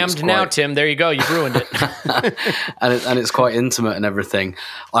be rammed now, Tim. There you go. You've ruined it. and it's quite intimate and everything.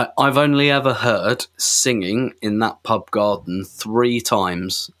 I've only ever heard singing in that pub garden 3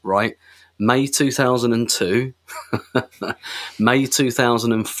 times, right? May 2002, May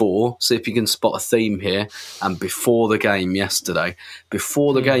 2004, see if you can spot a theme here, and before the game yesterday.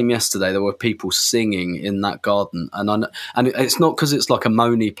 Before the game yesterday, there were people singing in that garden, and it's not because it's like a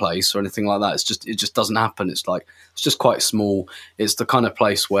moany place or anything like that. It just doesn't happen. It's just quite small. It's the kind of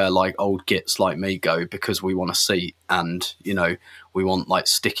place where like old gits like me go because we want a seat, and we want like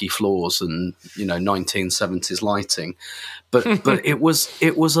sticky floors and 1970s lighting. But it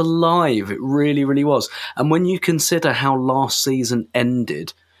was alive. It really, really was. And when you consider how last season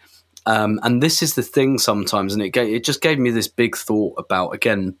ended, and this is the thing sometimes, and it just gave me this big thought about,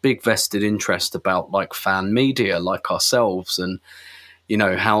 again, big vested interest about like fan media like ourselves, and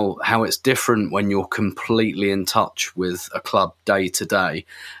how it's different when you're completely in touch with a club day to day,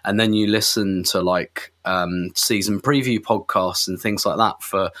 and then you listen to like season preview podcasts and things like that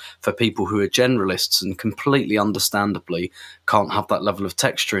for people who are generalists and completely understandably can't have that level of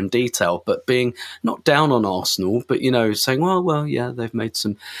texture and detail, but being not down on Arsenal, but saying well yeah, they've made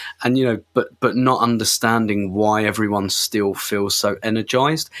some, and but not understanding why everyone still feels so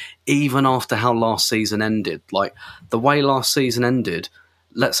energized even after how last season ended. Like the way last season ended,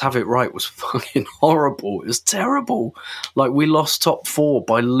 let's have it right, was fucking horrible. It was terrible. Like, we lost top 4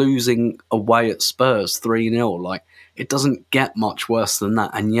 by losing away at Spurs 3-0. Like, it doesn't get much worse than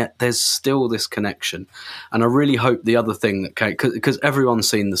that. And yet there's still this connection. And I really hope the other thing that came, because everyone's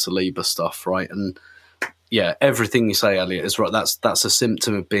seen the Saliba stuff, right? And yeah, everything you say, Elliot, is right. That's a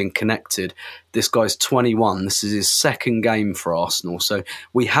symptom of being connected. This guy's 21. This is his 2nd game for Arsenal. So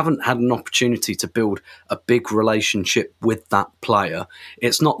we haven't had an opportunity to build a big relationship with that player.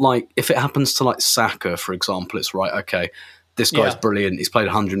 It's not like, if it happens to like Saka, for example, it's right, okay, this guy's brilliant. He's played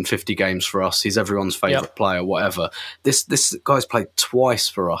 150 games for us. He's everyone's favourite player, whatever. This guy's played twice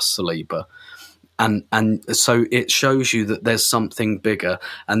for us, Saliba. And so it shows you that there's something bigger.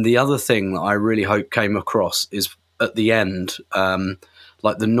 And the other thing that I really hope came across is at the end,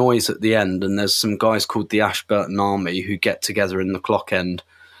 like the noise at the end, and there's some guys called the Ashburton Army who get together in the clock end,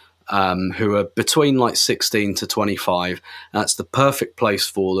 who are between like 16 to 25. That's the perfect place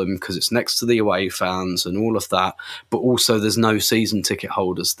for them because it's next to the away fans and all of that. But also there's no season ticket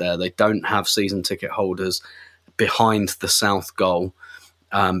holders there. They don't have season ticket holders behind the south goal.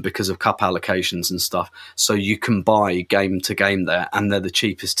 Because of cup allocations and stuff. So you can buy game to game there, and they're the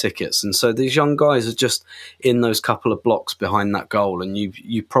cheapest tickets. And so these young guys are just in those couple of blocks behind that goal, and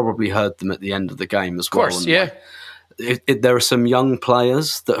you probably heard them at the end of the game as well. Of course, yeah. There are some young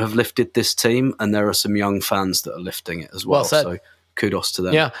players that have lifted this team, and there are some young fans that are lifting it as well. So kudos to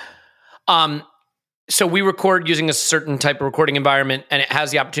them. Yeah. So we record using a certain type of recording environment, and it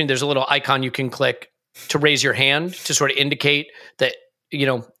has the opportunity. There's a little icon you can click to raise your hand to sort of indicate that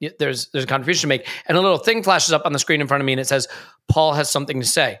there's a contribution to make, and a little thing flashes up on the screen in front of me, and it says, Paul has something to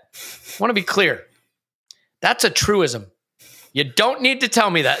say. I want to be clear. That's a truism. You don't need to tell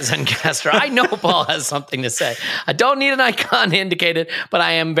me that, Zencastr. I know Paul has something to say. I don't need an icon to indicate it, but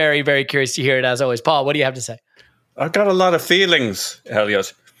I am very, very curious to hear it as always. Paul, what do you have to say? I've got a lot of feelings,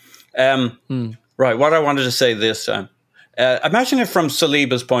 Elliot. Right, what I wanted to say this time. Imagine it from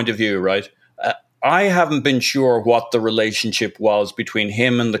Saliba's point of view, right? I haven't been sure what the relationship was between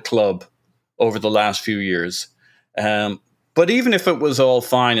him and the club over the last few years. But even if it was all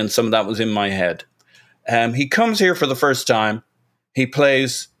fine and some of that was in my head, he comes here for the first time. He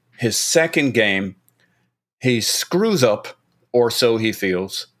plays his second game. He screws up, or so he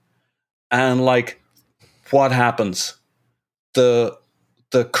feels. And like, what happens? The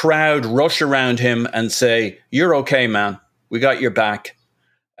crowd rush around him and say, "You're okay, man. We got your back."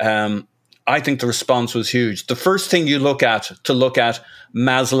 I think the response was huge. The first thing you look at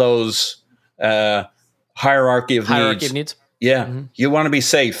Maslow's hierarchy of needs. Yeah. Mm-hmm. You want to be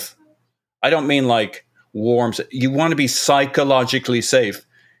safe. I don't mean like warm. You want to be psychologically safe.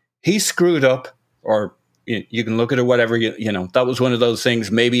 He screwed up, or you can look at it whatever, you know, that was one of those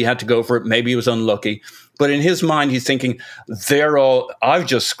things. Maybe he had to go for it. Maybe he was unlucky. But in his mind, he's thinking, I've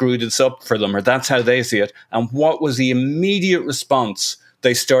just screwed this up for them, or that's how they see it. And what was the immediate response?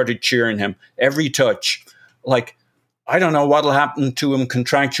 They started cheering him every touch. Like, I don't know what'll happen to him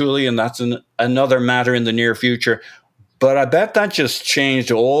contractually, and that's another matter in the near future. But I bet that just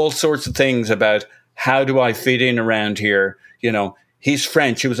changed all sorts of things about how do I fit in around here. You know, he's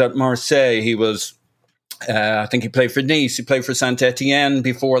French. He was at Marseille. He was, I think he played for Nice. He played for Saint-Etienne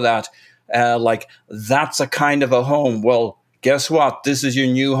before that. Like, that's a kind of a home. Well, guess what? This is your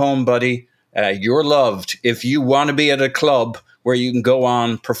new home, buddy. You're loved. If you want to be at a club where you can go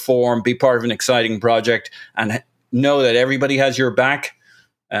on, perform, be part of an exciting project, and know that everybody has your back,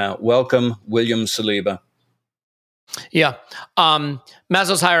 welcome, William Saliba. Yeah.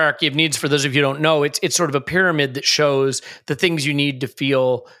 Maslow's hierarchy of needs, for those of you who don't know, it's sort of a pyramid that shows the things you need to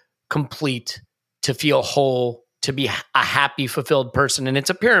feel complete, to feel whole, to be a happy, fulfilled person. And it's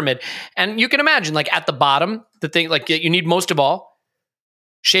a pyramid. And you can imagine, like, at the bottom, the thing like you need most of all,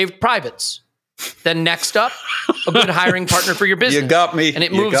 shaved privates. Then next up, a good hiring partner for your business. You got me. And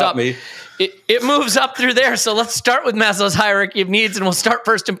it moves up. It moves up through there. So let's start with Maslow's hierarchy of needs, and we'll start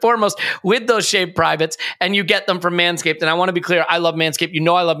first and foremost with those shaved privates, and you get them from Manscaped. And I want to be clear, I love Manscaped. You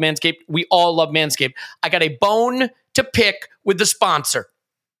know I love Manscaped. We all love Manscaped. I got a bone to pick with the sponsor.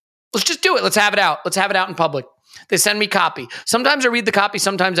 Let's just do it. Let's have it out. Let's have it out in public. They send me copy. Sometimes I read the copy.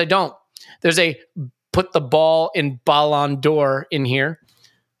 Sometimes I don't. There's a put the ball in Ballon d'Or in here.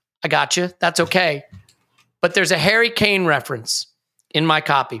 I got you. That's okay. But there's a Harry Kane reference in my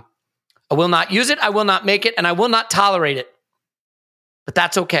copy. I will not use it. I will not make it. And I will not tolerate it. But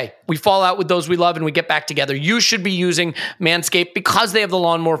that's okay. We fall out with those we love and we get back together. You should be using Manscaped because they have the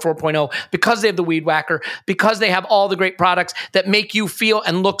Lawnmower 4.0, because they have the Weed Whacker, because they have all the great products that make you feel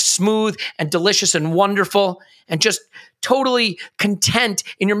and look smooth and delicious and wonderful and just totally content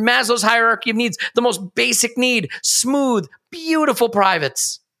in your Maslow's hierarchy of needs. The most basic need, smooth, beautiful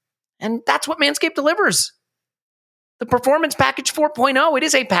privates. And that's what Manscaped delivers. The Performance Package 4.0, it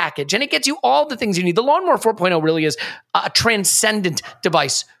is a package, and it gets you all the things you need. The Lawnmower 4.0 really is a transcendent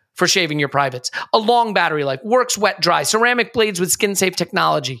device for shaving your privates. A long battery life, works wet, dry, ceramic blades with skin-safe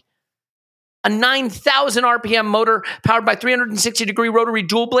technology. A 9,000 RPM motor powered by 360-degree rotary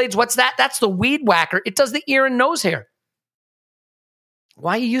dual blades. What's that? That's the Weed Whacker. It does the ear and nose hair.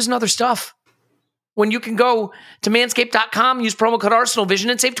 Why are you using other stuff? When you can go to manscaped.com, use promo code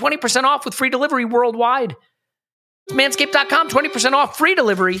ArsenalVision, and save 20% off with free delivery worldwide. Manscaped.com, 20% off free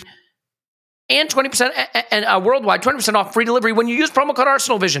delivery and 20% worldwide, 20% off free delivery when you use promo code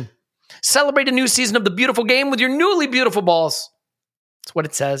ArsenalVision. Celebrate a new season of the beautiful game with your newly beautiful balls. That's what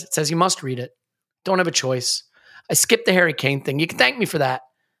it says. It says you must read it. Don't have a choice. I skipped the Harry Kane thing. You can thank me for that.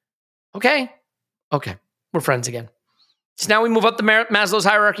 Okay? Okay. We're friends again. So now we move up the Maslow's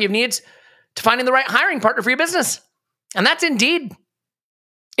hierarchy of needs to finding the right hiring partner for your business. And that's Indeed.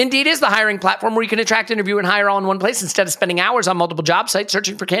 Indeed is the hiring platform where you can attract, interview, and hire all in one place instead of spending hours on multiple job sites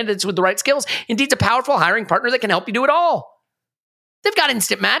searching for candidates with the right skills. Indeed's a powerful hiring partner that can help you do it all. They've got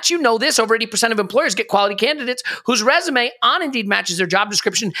Instant Match. You know this. Over 80% of employers get quality candidates whose resume on Indeed matches their job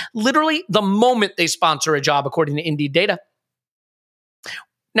description literally the moment they sponsor a job, according to Indeed data.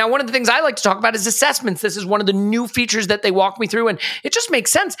 Now, one of the things I like to talk about is assessments. This is one of the new features that they walk me through, and it just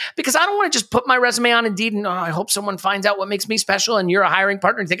makes sense because I don't want to just put my resume on Indeed and I hope someone finds out what makes me special, and you're a hiring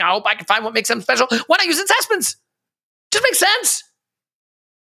partner and think, I hope I can find what makes them special. Why not use assessments? Just makes sense.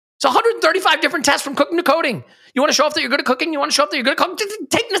 It's 135 different tests from cooking to coding. You want to show off that you're good at cooking? You want to show off that you're good at cooking?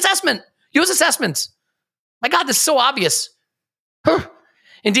 Take an assessment. Use assessments. My God, this is so obvious.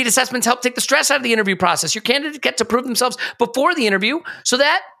 Indeed, assessments help take the stress out of the interview process. Your candidate gets to prove themselves before the interview so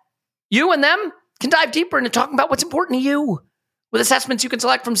that you and them can dive deeper into talking about what's important to you. With assessments, you can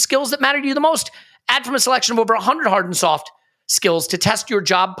select from skills that matter to you the most. Add from a selection of over 100 hard and soft skills to test your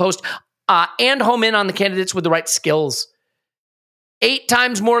job post and home in on the candidates with the right skills. 8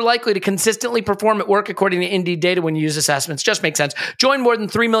 times more likely to consistently perform at work, according to Indeed data, when you use assessments. Just makes sense. Join more than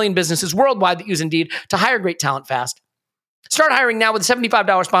 3 million businesses worldwide that use Indeed to hire great talent fast. Start hiring now with a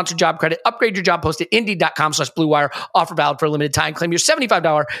 $75 sponsored job credit. Upgrade your job post at Indeed.com/Blue Wire. Offer valid for a limited time. Claim your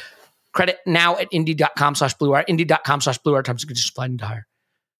 $75 credit now at Indeed.com/Blue Wire. Indeed.com/Blue Wire. Terms and conditions apply to hire.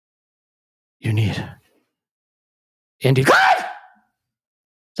 You need Indeed. Is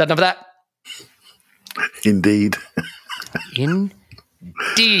that enough of that? Indeed.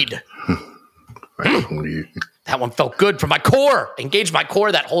 Indeed. That one felt good for my core. Engaged my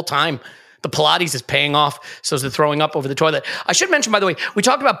core that whole time. The Pilates is paying off. So is the throwing up over the toilet. I should mention, by the way, we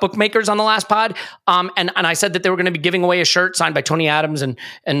talked about bookmakers on the last pod. And I said that they were going to be giving away a shirt signed by Tony Adams and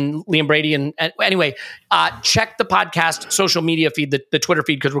Liam Brady. And anyway, check the podcast social media feed, the Twitter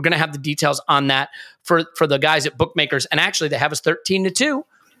feed, because we're going to have the details on that for the guys at bookmakers. And actually, they have us 13-2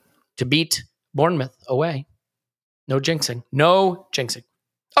 to beat Bournemouth away. No jinxing.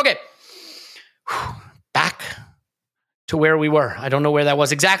 Okay. Back to where we were. I don't know where that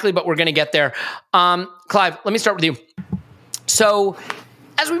was exactly, but we're going to get there. Clive, let me start with you. So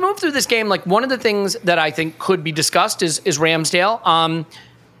as we move through this game, like one of the things that I think could be discussed is Ramsdale.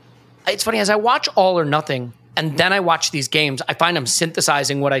 It's funny, as I watch All or Nothing and then I watch these games, I find I'm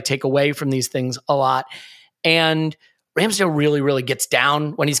synthesizing what I take away from these things a lot. And Ramsdale really, really gets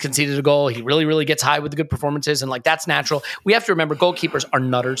down when he's conceded a goal. He really, really gets high with the good performances. And like, that's natural. We have to remember goalkeepers are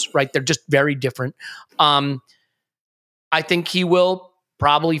nutters, right? They're just very different. I think he will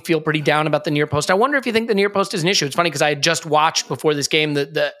probably feel pretty down about the near post. I wonder if you think the near post is an issue. It's funny because I had just watched before this game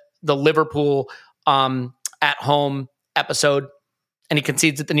the Liverpool at home episode, and he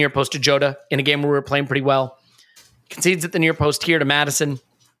concedes at the near post to Jota in a game where we were playing pretty well. Concedes at the near post here to Maddison.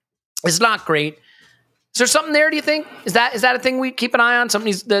 It's not great. Is there something there, do you think? Is that a thing we keep an eye on?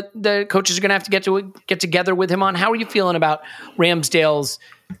 Something that the coaches are going to have to get together with him on? How are you feeling about Ramsdale's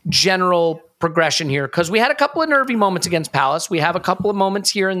general progression here? Because we had a couple of nervy moments against Palace. We have a couple of moments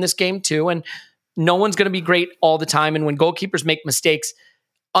here in this game too, and no one's going to be great all the time. And when goalkeepers make mistakes,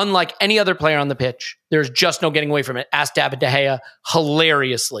 unlike any other player on the pitch, there's just no getting away from it. Ask David De Gea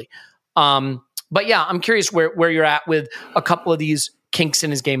hilariously. But yeah, I'm curious where you're at with a couple of these kinks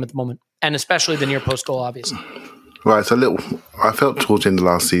in his game at the moment, and especially the near post goal, obviously. Right, so I felt towards the end of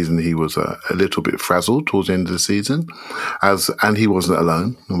last season he was a little bit frazzled towards the end of the season, and he wasn't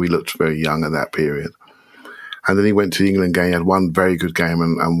alone, and we looked very young at that period. And then he went to the England game, he had one very good game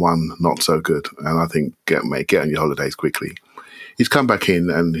and one not so good. And I think get on your holidays quickly. He's come back in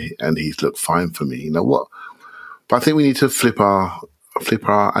and he's looked fine for me. You know what? But I think we need to flip our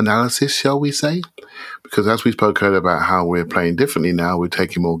analysis, shall we say? Because as we spoke earlier about how we're playing differently now, we're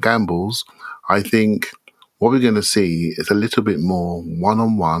taking more gambles. I think what we're going to see is a little bit more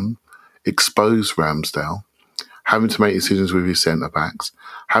one-on-one, exposed Ramsdale, having to make decisions with his centre-backs,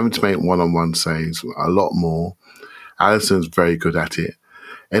 having to make one-on-one saves a lot more. Alisson's very good at it.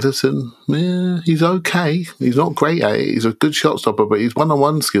 Ederson, he's okay. He's not great at it. He's a good shot stopper, but his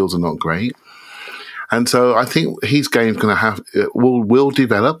one-on-one skills are not great. And so I think his game's going to will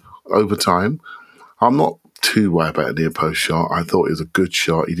develop over time. I'm not too worried about the near post shot. I thought it was a good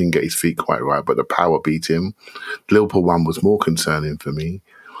shot. He didn't get his feet quite right, but the power beat him. The Liverpool one was more concerning for me,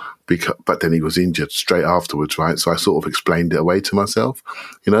 but then he was injured straight afterwards, right? So I sort of explained it away to myself,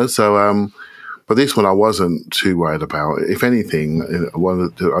 you know. So, but this one I wasn't too worried about. If anything,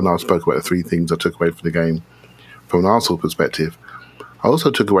 and I spoke about the three things I took away from the game from an Arsenal perspective. I also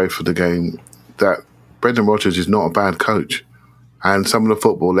took away from the game that Brendan Rodgers is not a bad coach, and some of the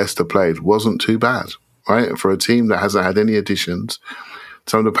football Leicester played wasn't too bad. Right, for a team that hasn't had any additions,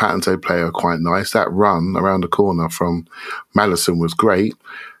 some of the patterns they play are quite nice. That run around the corner from Maddison was great.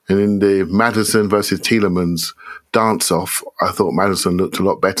 And in the Maddison versus Tielemans dance-off, I thought Maddison looked a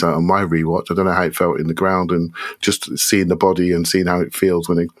lot better on my rewatch. I don't know how it felt in the ground, and just seeing the body and seeing how it feels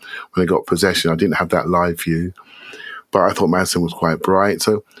when they got possession. I didn't have that live view, but I thought Maddison was quite bright.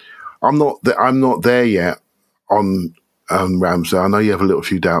 So I'm not there yet on Ramsdale. I know you have a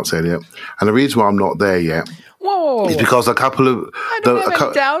few doubts, Elliot, and the reason why I'm not there yet is because a couple of I don't have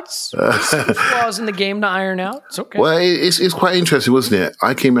any doubts. Some flaws in the game to iron out. It's okay. Well, it's quite interesting, wasn't it?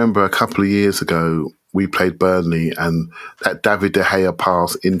 I can remember a couple of years ago we played Burnley, and that David De Gea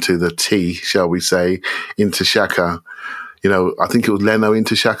pass into the T, shall we say, into Xhaka. You know, I think it was Leno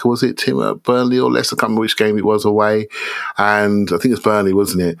into Xhaka, was it, Tim, at Burnley or Leicester? I can't remember which game it was away. And I think it's Burnley,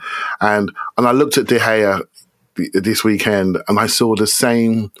 wasn't it? And I looked at De Gea this weekend, and I saw the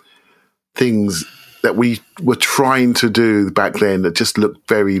same things that we were trying to do back then that just looked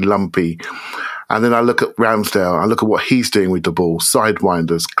very lumpy. And then I look at Ramsdale, I look at what he's doing with the ball,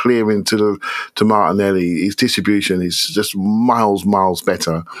 sidewinders, clearing to Martinelli. His distribution is just miles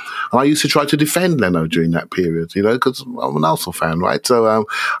better. And I used to try to defend Leno during that period, you know, because I'm an Arsenal fan, right? So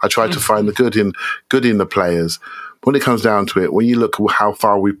I tried to find the good in the players. when it comes down to it, when you look at how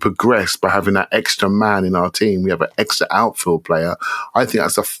far we've progressed by having that extra man in our team, we have an extra outfield player. I think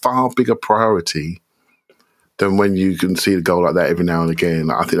that's a far bigger priority than when you can see a goal like that every now and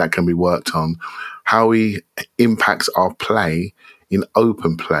again. I think that can be worked on. How he impacts our play in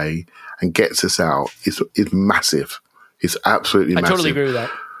open play and gets us out is massive. It's absolutely massive. I totally agree with that.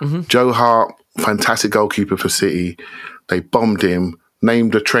 Mm-hmm. Joe Hart, fantastic goalkeeper for City. They bombed him,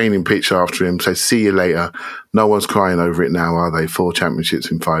 named a training pitch after him, said, see you later. No one's crying over it now, are they? 4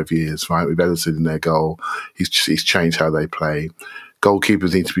 championships in 5 years, right? With Ederson in their goal. He's changed how they play.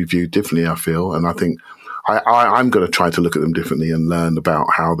 Goalkeepers need to be viewed differently, I feel. And I think I'm going to try to look at them differently and learn about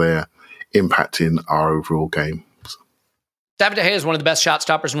how they're impacting our overall game. David De Gea is one of the best shot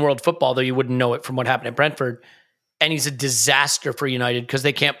stoppers in world football, though you wouldn't know it from what happened at Brentford. And he's a disaster for United because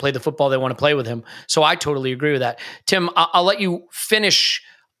they can't play the football they want to play with him. So I totally agree with that. Tim, I'll let you finish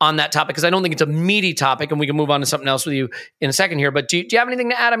on that topic because I don't think it's a meaty topic and we can move on to something else with you in a second here. But do you have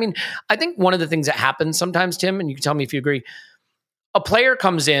anything to add? I mean, I think one of the things that happens sometimes, Tim, and you can tell me if you agree, a player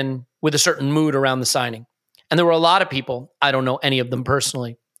comes in with a certain mood around the signing. And there were a lot of people, I don't know any of them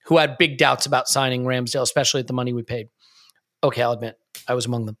personally, who had big doubts about signing Ramsdale, especially at the money we paid. Okay, I'll admit, I was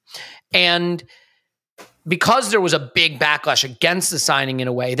among them. And because there was a big backlash against the signing in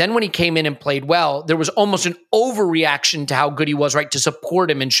a way, then when he came in and played well, there was almost an overreaction to how good he was, right, to support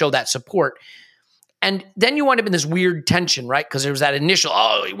him and show that support. And then you wind up in this weird tension, right? Because there was that initial,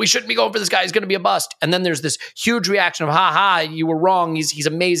 we shouldn't be going for this guy. He's going to be a bust. And then there's this huge reaction of, you were wrong. He's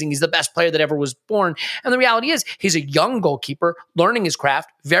amazing. He's the best player that ever was born. And the reality is he's a young goalkeeper, learning his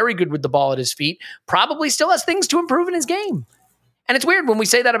craft, very good with the ball at his feet, probably still has things to improve in his game. And it's weird when we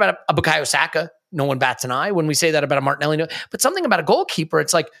say that about a Bukayo Saka, no one bats an eye. When we say that about a Martinelli, no, but something about a goalkeeper,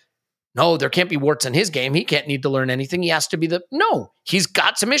 it's like, no, there can't be warts in his game. He can't need to learn anything. He has to be he's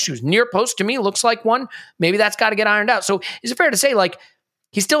got some issues. Near post to me looks like one. Maybe that's got to get ironed out. So is it fair to say, like,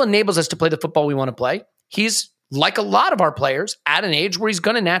 he still enables us to play the football we want to play? He's, like a lot of our players, at an age where he's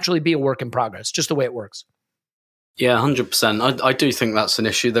going to naturally be a work in progress, just the way it works. Yeah, 100%. I do think that's an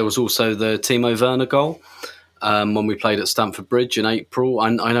issue. There was also the Timo Werner goal when we played at Stamford Bridge in April. I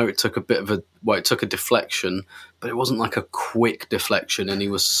know it took it took a deflection, but it wasn't like a quick deflection and he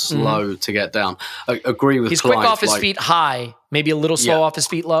was slow to get down. I agree with He's Clive, quick off his feet high, maybe a little slow off his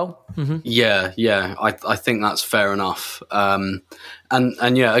feet low. Mm-hmm. Yeah. I think that's fair enough. And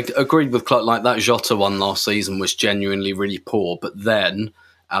I agreed with Clive, like that Jota one last season was genuinely really poor, but then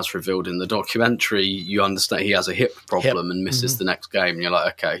as revealed in the documentary, you understand he has a hip problem and misses the next game. And you're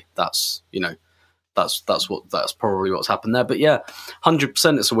like, okay, that's probably what's happened there. But yeah,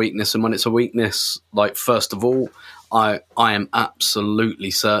 100% it's a weakness. And when it's a weakness, like, first of all, I am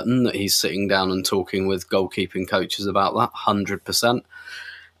absolutely certain that he's sitting down and talking with goalkeeping coaches about that, 100%.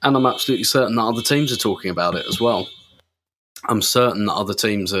 And I'm absolutely certain that other teams are talking about it as well. I'm certain that other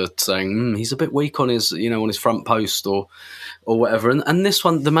teams are saying, he's a bit weak on his front post or whatever. And this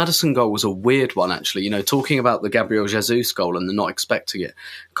one, the Maddison goal was a weird one, actually. Talking about the Gabriel Jesus goal and the not expecting it,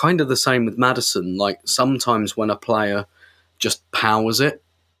 kind of the same with Maddison. Like, sometimes when a player just powers it,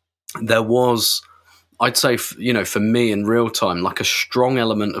 there was, I'd say, for me in real time, like a strong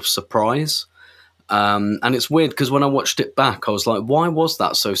element of surprise. And it's weird because when I watched it back, I was like, why was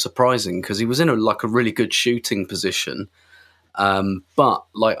that so surprising? Because he was in a really good shooting position. But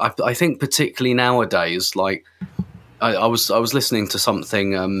like, I think particularly nowadays, like, I was listening to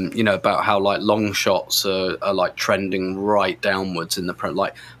something, about how like long shots are like trending right downwards in the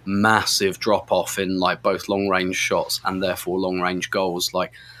like massive drop off in like both long range shots and therefore long range goals.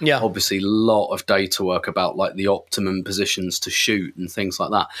 Like, obviously a lot of data work about like the optimum positions to shoot and things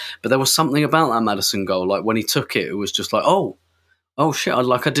like that. But there was something about that Maddison goal, like when he took it, it was just like, oh shit!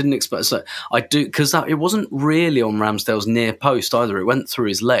 I didn't expect. So I do, because it wasn't really on Ramsdale's near post either. It went through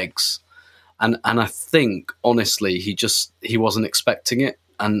his legs. And I think, honestly, he wasn't expecting it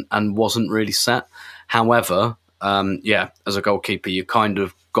and wasn't really set. However, as a goalkeeper, you've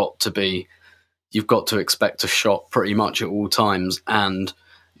got to expect a shot pretty much at all times. And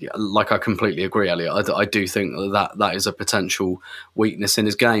like, I completely agree, Elliot. I do think that is a potential weakness in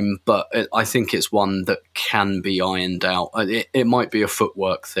his game, but I think it's one that can be ironed out. It might be a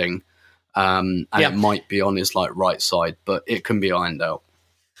footwork thing, and it might be on his like right side, but it can be ironed out.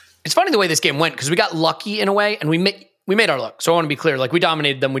 It's funny the way this game went because we got lucky in a way and we made our luck. So I want to be clear, like, we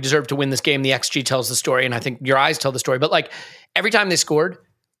dominated them. We deserved to win this game. The XG tells the story and I think your eyes tell the story. But like, every time they scored,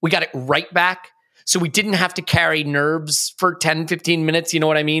 we got it right back. So we didn't have to carry nerves for 10, 15 minutes. You know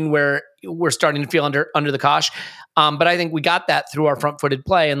what I mean? Where we're starting to feel under the cosh. But I think we got that through our front-footed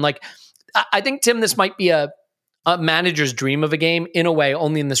play. And like, I think, Tim, this might be a manager's dream of a game in a way,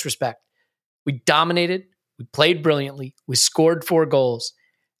 only in this respect. We dominated. We played brilliantly. We scored 4 goals.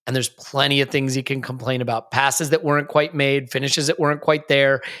 And there's plenty of things he can complain about. Passes that weren't quite made, finishes that weren't quite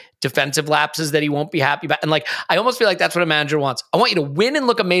there, defensive lapses that he won't be happy about. And like, I almost feel like that's what a manager wants. I want you to win and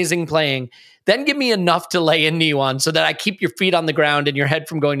look amazing playing. Then give me enough to lay a knee on so that I keep your feet on the ground and your head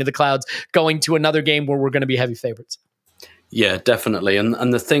from going to the clouds, going to another game where we're going to be heavy favorites. Yeah, definitely.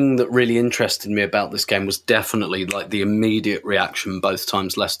 And the thing that really interested me about this game was definitely like the immediate reaction both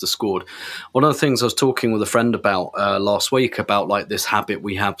times Leicester scored. One of the things I was talking with a friend about last week about like this habit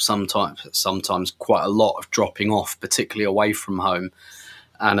we have sometimes quite a lot of dropping off, particularly away from home.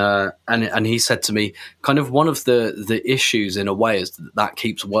 And he said to me, kind of one of the issues in a way is that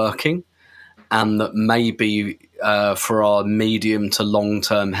keeps working, and that maybe for our medium to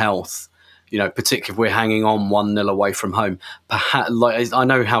long-term health, you know, particularly if we're hanging on 1-0 away from home, perhaps, like, I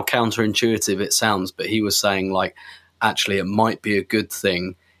know how counterintuitive it sounds, but he was saying, like, actually it might be a good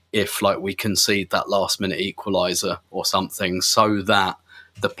thing if, like, we concede that last-minute equaliser or something, so that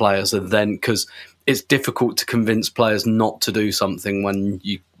the players are then, because it's difficult to convince players not to do something when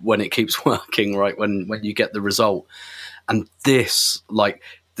it keeps working, right? When you get the result, and this, like,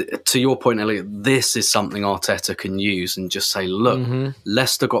 to your point, Elliot, this is something Arteta can use and just say, look,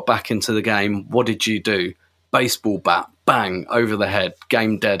 Leicester got back into the game. What did you do? Baseball bat, bang, over the head,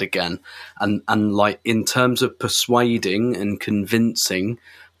 game dead again. And like, in terms of persuading and convincing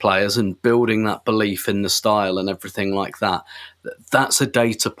players and building that belief in the style and everything like that, that's a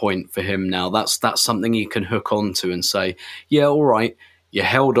data point for him now. That's something he can hook onto and say, yeah, all right, you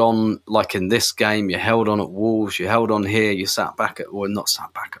held on, like in this game, you held on at Wolves, you held on here, you sat back at, well, not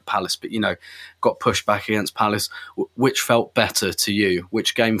sat back at Palace, but, you know, got pushed back against Palace. Which felt better to you?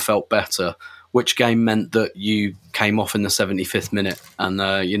 Which game felt better? Which game meant that you came off in the 75th minute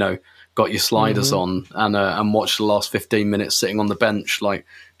and, you know, got your sliders on and watched the last 15 minutes sitting on the bench, like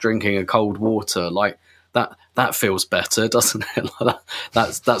drinking a cold water? Like, that feels better, doesn't it?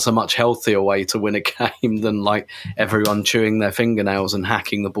 That's a much healthier way to win a game than like everyone chewing their fingernails and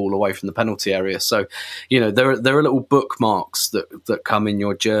hacking the ball away from the penalty area. So, you know, there are little bookmarks that come in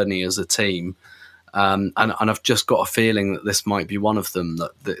your journey as a team. And I've just got a feeling that this might be one of them,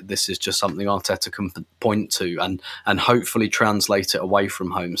 that this is just something Arteta can point to and hopefully translate it away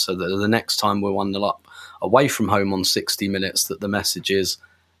from home, so that the next time we're 1-0 up away from home on 60 minutes, that the message is,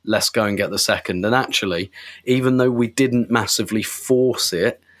 let's go and get the second. And actually, even though we didn't massively force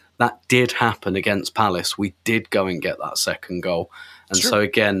it, that did happen against Palace. We did go and get that second goal. And so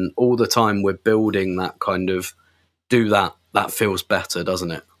again, all the time we're building that kind of, do that feels better,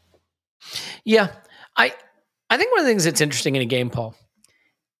 doesn't it? Yeah. I think one of the things that's interesting in a game, Paul,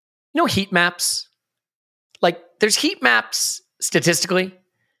 you know, heat maps, like there's heat maps statistically,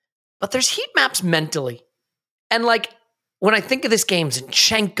 but there's heat maps mentally. And like, when I think of this game,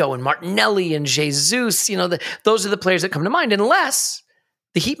 Zinchenko and Martinelli and Jesus, you know, those are the players that come to mind, unless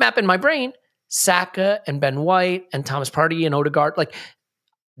the heat map in my brain, Saka and Ben White and Thomas Partey and Odegaard, like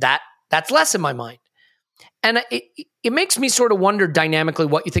that's less in my mind. And it makes me sort of wonder dynamically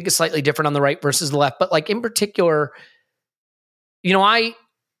what you think is slightly different on the right versus the left. But like in particular, you know,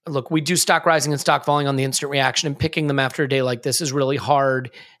 we do stock rising and stock falling on the instant reaction, and picking them after a day like this is really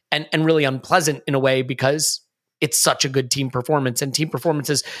hard and really unpleasant in a way, because it's such a good team performance, and team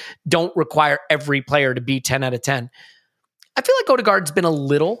performances don't require every player to be 10 out of 10. I feel like Odegaard's been a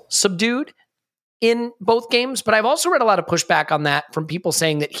little subdued in both games, but I've also read a lot of pushback on that from people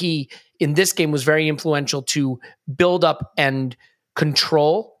saying that he, in this game, was very influential to build up and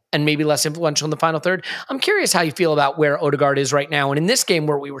control, and maybe less influential in the final third. I'm curious how you feel about where Odegaard is right now. And in this game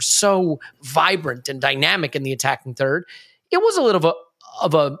where we were so vibrant and dynamic in the attacking third, it was a little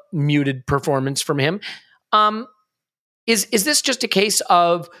of a muted performance from him. Is this just a case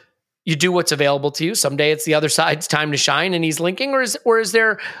of you do what's available to you? Someday it's the other side's time to shine and he's linking, or is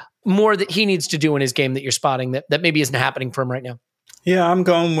there more that he needs to do in his game that you're spotting that maybe isn't happening for him right now? Yeah, I'm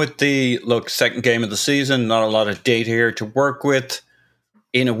going with second game of the season, not a lot of data here to work with.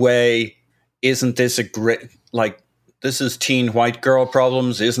 In a way, isn't this a great, like, this is teen white girl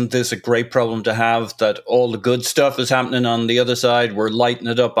problems? Isn't this a great problem to have, that all the good stuff is happening on the other side? We're lighting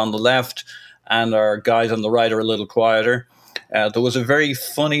it up on the left, and our guys on the right are a little quieter. There was a very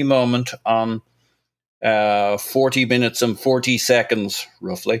funny moment on 40 minutes and 40 seconds,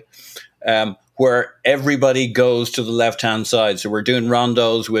 roughly, where everybody goes to the left-hand side. So we're doing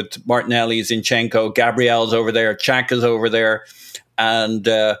rondos with Martinelli, Zinchenko, Gabriel's over there, Xhaka's over there, and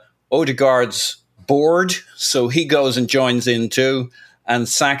Odegaard's bored, so he goes and joins in too. And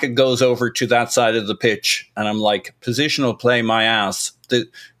Saka goes over to that side of the pitch. And I'm like, positional play my ass.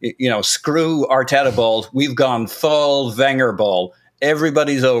 Screw Arteta ball. We've gone full Wenger ball.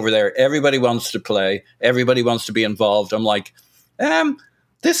 everybody's over there. Everybody wants to play. Everybody wants to be involved. I'm like,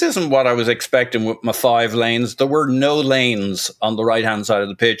 this isn't what I was expecting with my 5 lanes. There were no lanes on the right-hand side of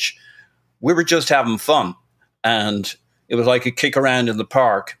the pitch. We were just having fun. And it was like a kick around in the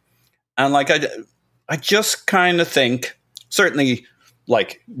park. And like, I just kind of think, certainly,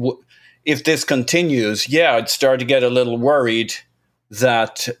 like, if this continues, I'd start to get a little worried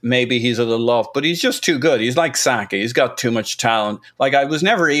that maybe he's a little off. But he's just too good. He's like Saka. He's got too much talent. Like, I was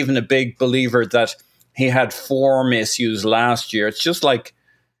never even a big believer that he had form issues last year. It's just like,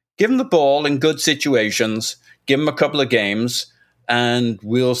 give him the ball in good situations, give him a couple of games, and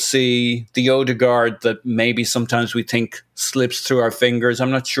we'll see the Odegaard that maybe sometimes we think slips through our fingers.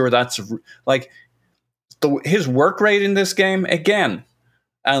 I'm not sure that's like his work rate in this game again.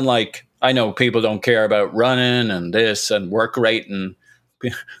 And like, I know people don't care about running and this and work rate, and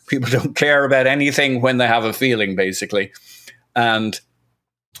people don't care about anything when they have a feeling, basically. But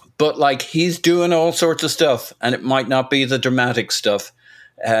like, he's doing all sorts of stuff, and it might not be the dramatic stuff.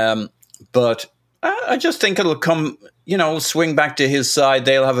 But I just think it'll come, swing back to his side.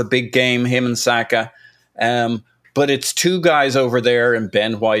 They'll have a big game, him and Saka. But it's 2 guys over there and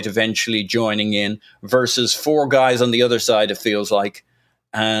Ben White eventually joining in versus 4 guys on the other side, it feels like.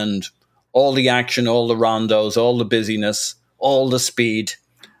 And all the action, all the rondos, all the busyness, all the speed.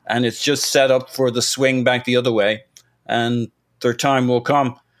 And it's just set up for the swing back the other way. And their time will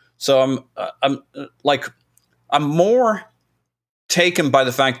come. So I'm more taken by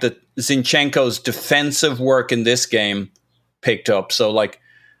the fact that Zinchenko's defensive work in this game picked up. So like,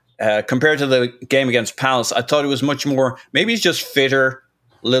 compared to the game against Palace, I thought it was much more, maybe he's just fitter,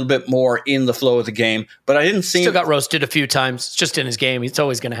 a little bit more in the flow of the game, but I didn't see... Still got roasted a few times. It's just in his game. It's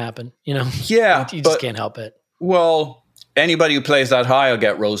always going to happen, Yeah. You just can't help it. Well, anybody who plays that high will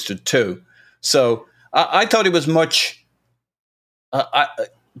get roasted too. So I thought it was much...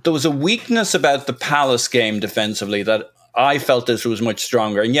 there was a weakness about the Palace game defensively that I felt this was much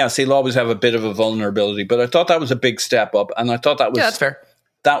stronger. And yes, he'll always have a bit of a vulnerability, but I thought that was a big step up. And I thought that was... Yeah, that's fair.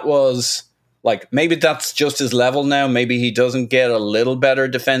 That was like, maybe that's just his level now. Maybe he doesn't get a little better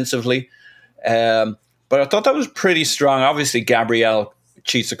defensively. But I thought that was pretty strong. Obviously, Gabriel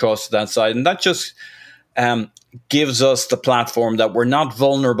cheats across to that side. And that just gives us the platform that we're not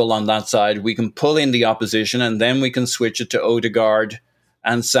vulnerable on that side. We can pull in the opposition, and then we can switch it to Odegaard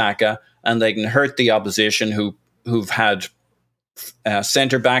and Saka, and they can hurt the opposition who've had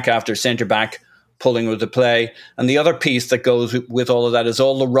centre-back after centre-back pulling with the play. And the other piece that goes with all of that is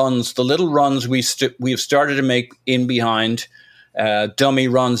all the runs, the little runs we've started to make in behind, dummy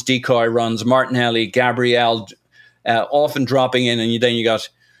runs, decoy runs, Martinelli, Gabriel, often dropping in, and then you got,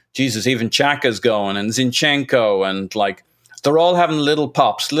 Jesus, even Xhaka's going, and Zinchenko, and like, they're all having little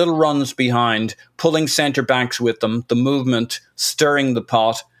pops, little runs behind, pulling centre-backs with them, the movement, stirring the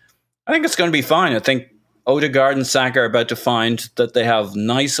pot. I think it's going to be fine. I think Odegaard and Saka are about to find that they have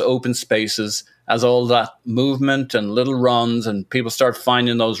nice open spaces as all that movement and little runs, and people start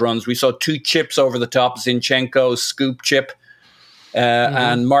finding those runs. We saw 2 chips over the top, Zinchenko's scoop chip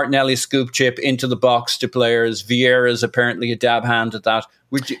and Martinelli's scoop chip into the box to players. Vieira's apparently a dab hand at that.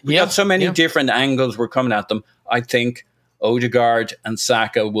 We got so many different angles we're coming at them. I think Odegaard and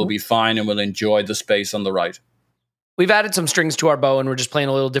Saka will be fine and will enjoy the space on the right. We've added some strings to our bow, and we're just playing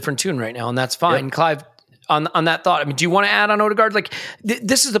a little different tune right now, and that's fine. Yep. Clive, on that thought, I mean, do you want to add on Odegaard? Like,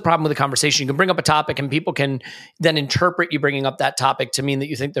 this is the problem with the conversation. You can bring up a topic, and people can then interpret you bringing up that topic to mean that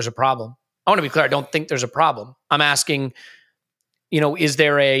you think there's a problem. I want to be clear. I don't think there's a problem. I'm asking, is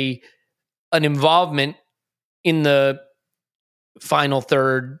there an involvement in the final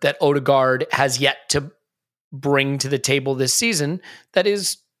third that Odegaard has yet to bring to the table this season that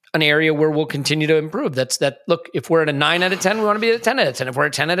is an area where we'll continue to improve? Look, if we're at a 9 out of 10, we want to be at a 10 out of 10. If we're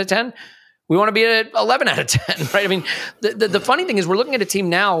at 10 out of 10, we want to be at 11 out of 10, right? I mean, the funny thing is we're looking at a team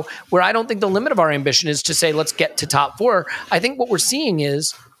now where I don't think the limit of our ambition is to say, let's get to top 4. I think what we're seeing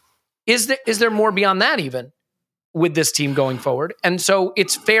is there more beyond that even with this team going forward? And so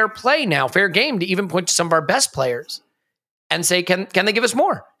it's fair play now, fair game to even point to some of our best players and say, can they give us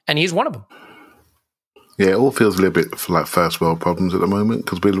more? And he's one of them. Yeah, it all feels a little bit like first world problems at the moment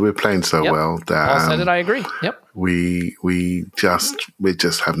because we're playing so well that Paul said it. I agree. Yep. We're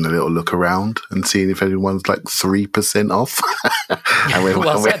just having a little look around and seeing if anyone's like 3% off,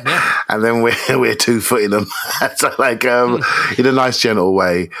 and then we're 2-footing them. So like in a nice gentle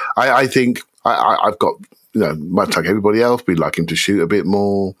way. I think I've got, much like everybody else, we'd like him to shoot a bit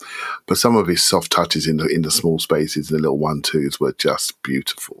more, but some of his soft touches in the small spaces and the little 1-2s were just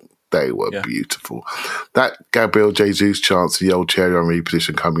beautiful. They were beautiful. That Gabriel Jesus chance, the old Thierry Henry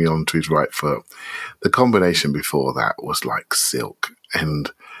position coming on to his right foot, the combination before that was like silk. And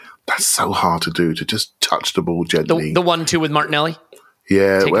that's so hard to do, to just touch the ball gently. The 1-2 with Martinelli?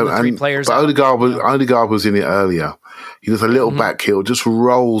 Yeah, taking the three players but out. Odegaard was in it earlier. He does a little back heel, just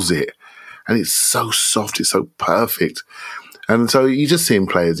rolls it. And it's so soft, it's so perfect. And so you just see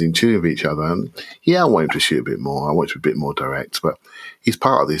players in tune with each other. And I want him to shoot a bit more. I want him to be a bit more direct. But he's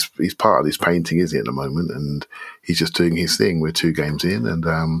part of this. He's part of this painting, isn't he, at the moment? And he's just doing his thing. We're 2 games in. And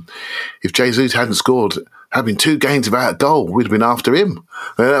if Jesus hadn't scored, had been 2 games without a goal, we'd have been after him.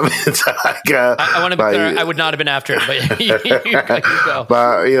 I want to be clear. I would not have been after him. But you go.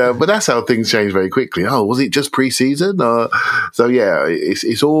 But that's how things change very quickly. Oh, was it just pre-season?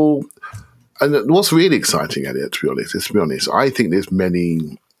 It's all. And what's really exciting at it, to be honest, I think there's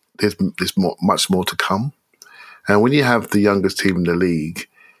much more to come. And when you have the youngest team in the league,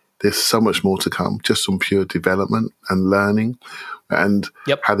 there's so much more to come, just some pure development and learning and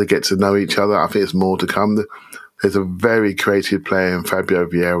how they get to know each other. I think there's more to come. There's a very creative player in Fabio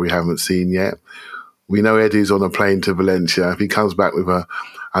Vieira we haven't seen yet. We know Eddie's on a plane to Valencia. If he comes back with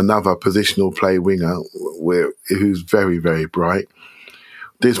another positional play winger who's very, very bright,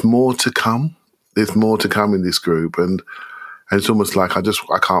 there's more to come. There's more to come in this group, and it's almost like I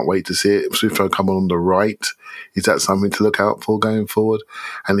can't wait to see it. Smith Rowe come on the right. Is that something to look out for going forward?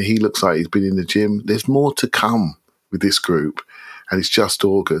 And he looks like he's been in the gym. There's more to come with this group, and it's just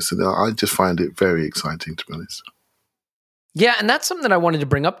August, and I just find it very exciting, to be honest. Yeah, and that's something that I wanted to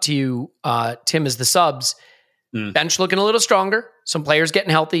bring up to you, Tim, is the subs. Bench looking a little stronger. Some players getting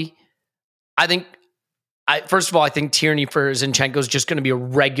healthy. First of all, I think Tierney for Zinchenko is just going to be a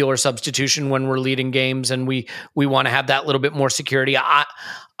regular substitution when we're leading games, and we want to have that little bit more security. I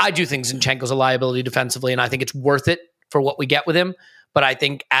do think Zinchenko's a liability defensively, and I think it's worth it for what we get with him. But I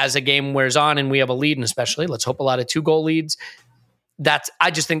think as a game wears on and we have a lead, and especially let's hope a lot of 2-goal leads,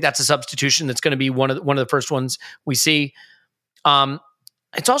 I just think that's a substitution that's going to be one of the first ones we see.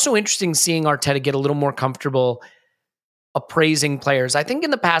 It's also interesting seeing Arteta get a little more comfortable appraising players. I think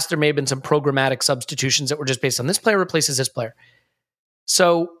in the past there may have been some programmatic substitutions that were just based on this player replaces this player.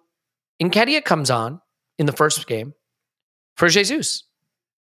 So Nketiah comes on in the first game for Jesus.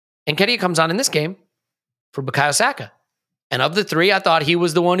 Nketiah comes on in this game for Bukayo Saka. And of the 3, I thought he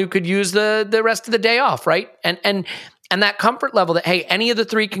was the one who could use the rest of the day off, right? And that comfort level that, hey, any of the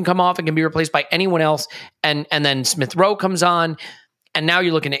 3 can come off and can be replaced by anyone else. And then Smith Rowe comes on. And now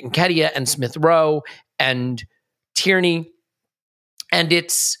you're looking at Nketiah and Smith Rowe and Tierney, and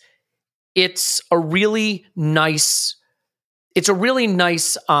it's a really nice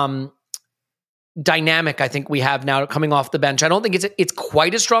dynamic I think we have now coming off the bench. I don't think it's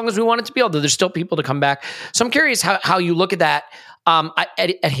quite as strong as we want it to be, although there's still people to come back. So I'm curious how you look at that. I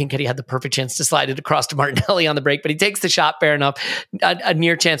think Eddie had the perfect chance to slide it across to Martinelli on the break, but he takes the shot, fair enough, a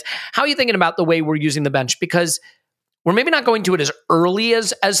near chance. How are you thinking about the way we're using the bench? Because we're maybe not going to it as early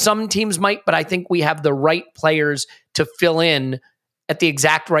as some teams might, but I think we have the right players to fill in at the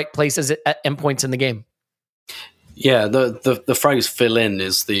exact right places at endpoints in the game. Yeah, the phrase "fill in"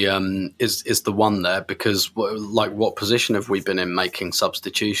 is the one there, because what position have we been in making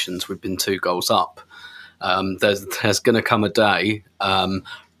substitutions? We've been 2 goals up. There's going to come a day,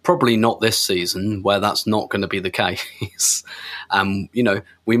 probably not this season, where that's not going to be the case.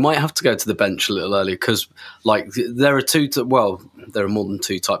 We might have to go to the bench a little earlier, because there are more than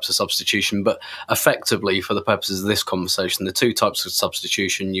 2 types of substitution, but effectively for the purposes of this conversation, the 2 types of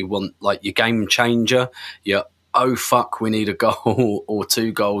substitution, you want your game changer, oh fuck, we need a goal or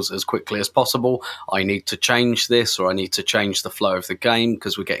 2 goals as quickly as possible. I need to change this, or I need to change the flow of the game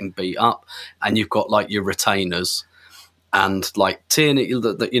because we're getting beat up. And you've got your retainers. And Tierney,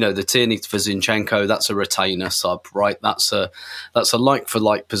 the Tierney for Zinchenko, that's a retainer sub, right? That's a like for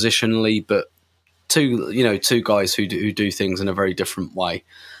like positionally, but 2 guys who do things in a very different way.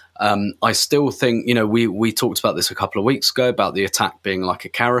 I still think, we talked about this a couple of weeks ago about the attack being like a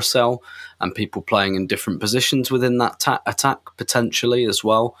carousel and people playing in different positions within that attack potentially as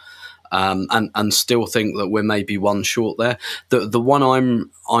well. And still think that we're maybe 1 short there. The one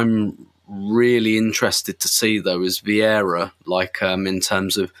I'm really interested to see though is Vieira, in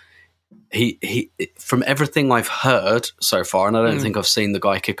terms of he from everything I've heard so far, and I don't think I've seen the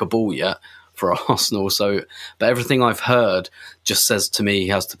guy kick a ball yet for Arsenal, but everything I've heard just says to me he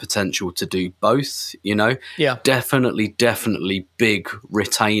has the potential to do both, Yeah. Definitely big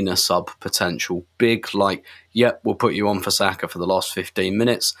retainer sub potential. Big, we'll put you on for Saka for the last 15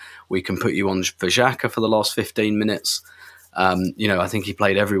 minutes. We can put you on for Xhaka for the last 15 minutes. I think he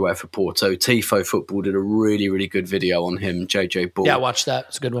played everywhere for Porto. Tifo Football did a really, really good video on him, JJ Ball. Yeah, I watched that.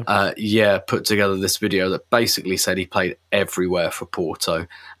 It's a good one. Put together this video that basically said he played everywhere for Porto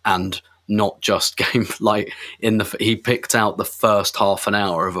and not just game. Like he picked out the first half an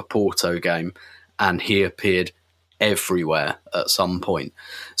hour of a Porto game and he appeared everywhere at some point.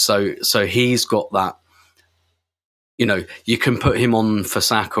 So he's got that. You can put him on for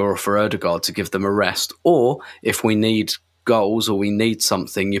Saka or for Ødegaard to give them a rest, or if we need goals or we need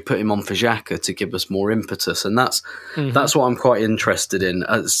something, you put him on for Xhaka to give us more impetus, and that's what I'm quite interested in.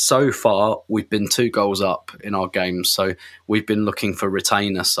 So far, we've been 2 goals up in our games, so we've been looking for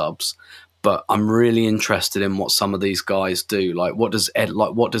retainer subs. But I'm really interested in what some of these guys do. Like, what does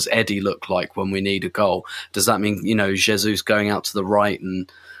Eddie look like when we need a goal? Does that mean Jesus going out to the right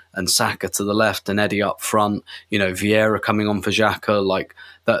and Saka to the left and Eddie up front, Vieira coming on for Xhaka, like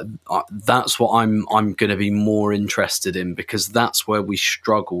that. That's what I'm going to be more interested in, because that's where we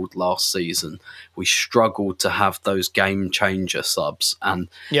struggled last season. We struggled to have those game changer subs, and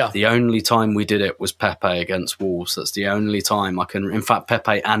the only time we did it was Pepe against Wolves. That's the only time in fact,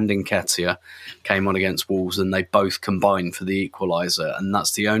 Pepe and Nketiah came on against Wolves and they both combined for the equaliser, and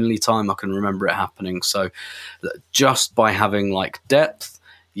that's the only time I can remember it happening. So just by having like depth,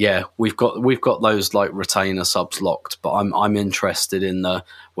 we've got those like retainer subs locked, but I'm interested in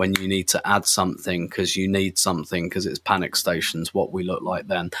when you need to add something because you need something because it's panic stations, what we look like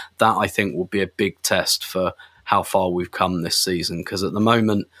then. That I think will be a big test for how far we've come this season, because at the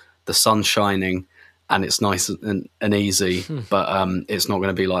moment the sun's shining and it's nice and easy, but it's not going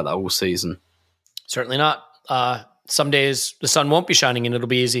to be like that all season. Certainly not. Some days the sun won't be shining and it'll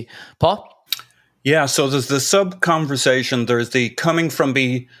be easy. Paul? Yeah, so there's the sub conversation, there's the coming from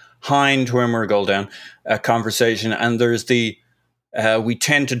behind when we're a goal down conversation, and there's the we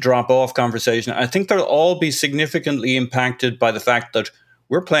tend to drop off conversation. I think they'll all be significantly impacted by the fact that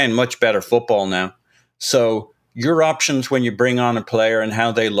we're playing much better football now. So your options when you bring on a player and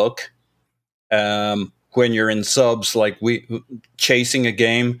how they look, when you're in subs, like chasing a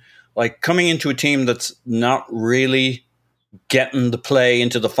game, like coming into a team that's not really getting the play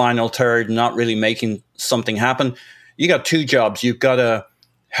into the final third, not really making something happen. You got 2 jobs. You've got to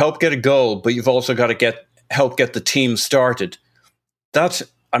help get a goal, but you've also got to help get the team started.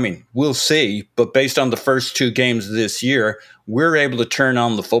 We'll see, but based on the first 2 games this year, we're able to turn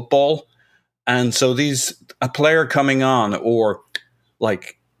on the football. And so a player coming on, or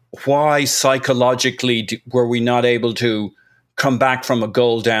like, why psychologically were we not able to come back from a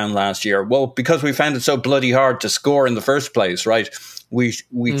goal down last year? Well, because we found it so bloody hard to score in the first place, right? We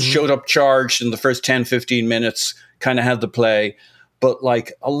showed up charged in the first 10, 15 minutes, kind of had the play. But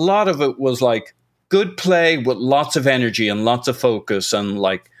like a lot of it was like good play with lots of energy and lots of focus. And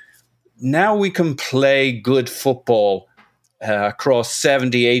like now we can play good football across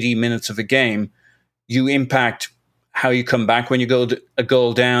 70, 80 minutes of a game. You impact how you come back when you go a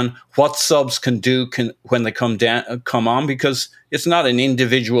goal down, what subs can do when they come on, because it's not an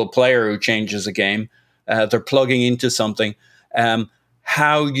individual player who changes a game. They're plugging into something.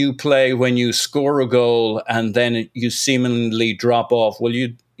 How you play when you score a goal and then you seemingly drop off. Well,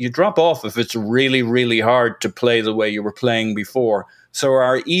 you drop off if it's really, really hard to play the way you were playing before. So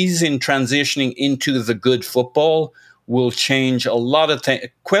our ease in transitioning into the good football will change a lot of things.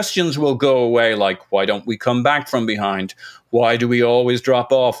 Questions will go away, like, why don't we come back from behind? Why do we always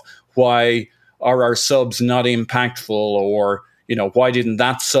drop off? Why are our subs not impactful? Or, why didn't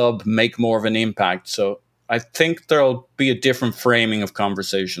that sub make more of an impact? So I think there'll be a different framing of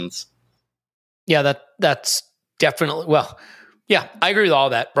conversations. Yeah, that's definitely, I agree with all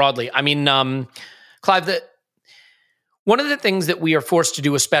that broadly. I mean, Clive, one of the things that we are forced to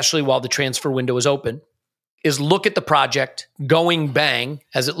do, especially while the transfer window is open, is look at the project going bang,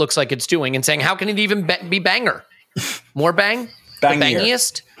 as it looks like it's doing, and saying, how can it even be banger? More bang? Bangier. The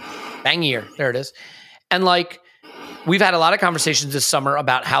bangiest? Bangier. There it is. And like, we've had a lot of conversations this summer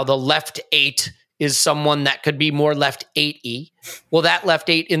about how the left 8 is someone that could be more left 8-y. Well, that left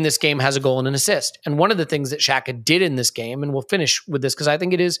 8 in this game has a goal and an assist. And one of the things that Xhaka did in this game, and we'll finish with this because I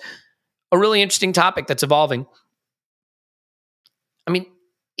think it is a really interesting topic that's evolving. I mean,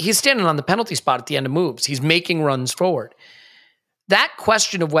 he's standing on the penalty spot at the end of moves. He's making runs forward. That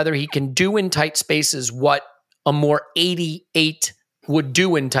question of whether he can do in tight spaces what a more 88 would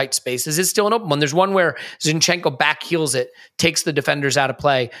do in tight spaces is still an open one. There's one where Zinchenko backheels it, takes the defenders out of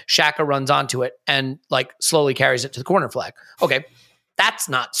play, Xhaka runs onto it, and like slowly carries it to the corner flag. Okay, that's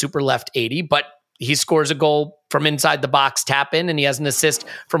not super left 80, but he scores a goal from inside the box, tap in, and he has an assist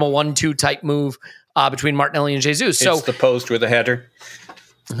from a 1-2 type move between Martinelli and Jesus. So it's the post with a header.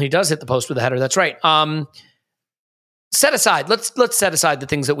 He does hit the post with a header. That's right. set aside, let's set aside the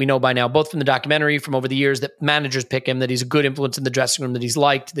things that we know by now, both from the documentary, from over the years, that managers pick him, that he's a good influence in the dressing room, that he's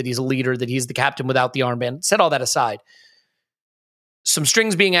liked, that he's a leader, that he's the captain without the armband. Set all that aside. Some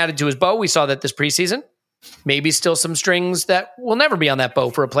strings being added to his bow. We saw that this preseason. Maybe still some strings that will never be on that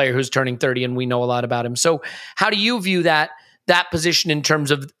bow for a player who's turning 30, and we know a lot about him. So how do you view that position in terms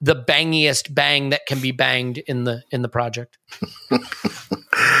of the bangiest bang that can be banged in the project?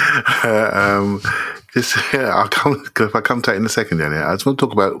 I'll come to it in a second, Elliot. I just want to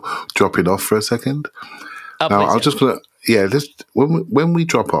talk about dropping off for a second. When we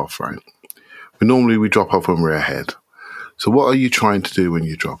drop off, right? We drop off when we're ahead. So what are you trying to do when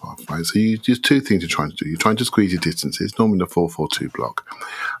you drop off, right? So there's two things you're trying to do. You're trying to squeeze your distances, normally the 4-4-2 block.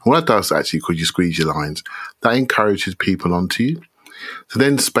 And what that does actually, because you squeeze your lines, that encourages people onto you. So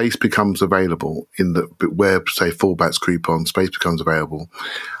then space becomes available where, say, fullbacks creep on, space becomes available.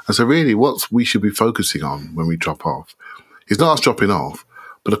 And so really what we should be focusing on when we drop off is not us dropping off,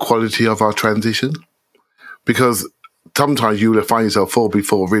 but the quality of our transition. Because sometimes you will find yourself fall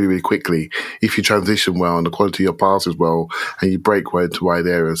before really, really quickly if you transition well and the quality of your pass is well and you break well into wide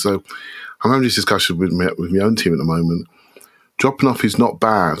areas. So I'm having this discussion with my own team at the moment. Dropping off is not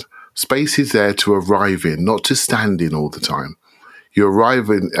bad. Space is there to arrive in, not to stand in all the time. You arrive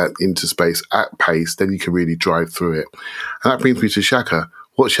into space at pace, then you can really drive through it. And that brings me to Xhaka.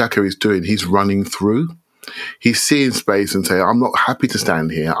 What Xhaka is doing, he's running through. He's seeing space and saying, I'm not happy to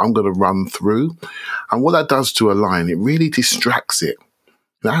stand here. I'm going to run through. And what that does to a line, it really distracts it.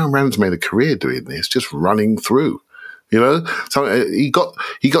 Now, Aaron Ramsey made a career doing this, just running through. So he got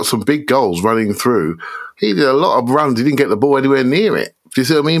some big goals running through. He did a lot of runs. He didn't get the ball anywhere near it. Do you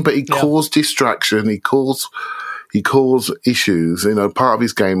see what I mean? But he caused distraction. He caused issues. Part of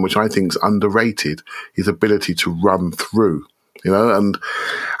his game, which I think is underrated, his ability to run through. And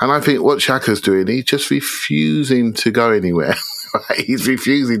I think what Xhaka's doing, he's just refusing to go anywhere. He's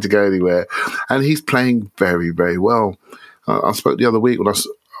refusing to go anywhere, and he's playing very, very well. I spoke the other week when I was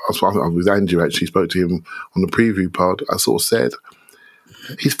with Andrew. Actually, spoke to him on the preview pod. I sort of said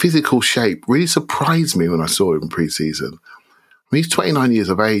his physical shape really surprised me when I saw him pre-season. He's 29 years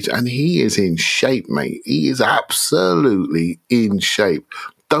of age, and he is in shape, mate. He is absolutely in shape.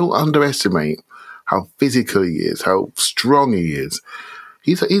 Don't underestimate how physical he is, how strong he is.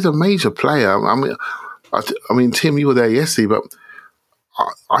 He's a major player. I mean, Tim, you were there yesterday, but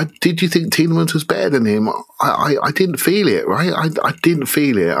did you think Tielemans was better than him? I didn't feel it, right? I didn't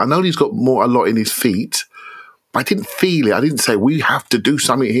feel it. I know he's got a lot in his feet, but I didn't feel it. I didn't say, we have to do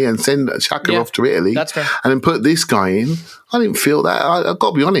something here and send Xhaka off to Italy. That's fair. And then put this guy in. I didn't feel that. I've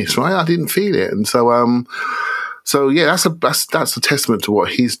got to be honest, right? I didn't feel it. And so yeah, that's a testament to what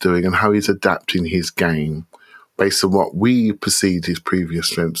he's doing and how he's adapting his game based on what we perceived his previous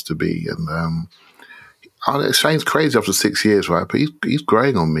strengths to be. And Shane's crazy after 6 years, right? But he's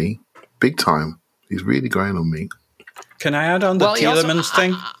growing on me big time. He's really growing on me. Can I add on the Tielemans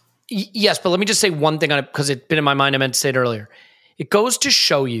thing? Yes, but let me just say one thing on it because it's been in my mind. I meant to say it earlier. It goes to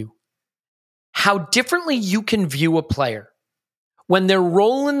show you how differently you can view a player when their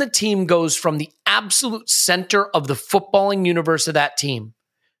role in the team goes from the absolute center of the footballing universe of that team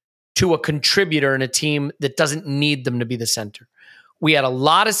to a contributor in a team that doesn't need them to be the center. We had a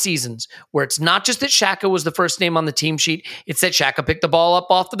lot of seasons where it's not just that Xhaka was the first name on the team sheet, it's that Xhaka picked the ball up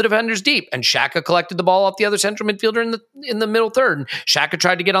off the defenders deep, and Xhaka collected the ball off the other central midfielder in the middle third, and Xhaka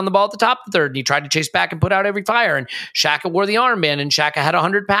tried to get on the ball at the top of the third, and he tried to chase back and put out every fire, and Xhaka wore the armband, and Xhaka had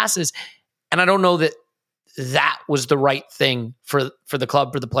 100 passes. And I don't know that was the right thing for the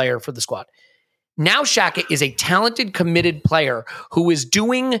club, for the player, for the squad. Now Xhaka is a talented, committed player who is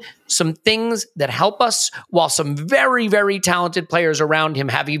doing some things that help us while some very, very talented players around him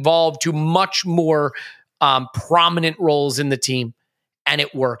have evolved to much more prominent roles in the team. And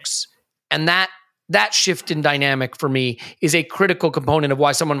it works. And that shift in dynamic for me is a critical component of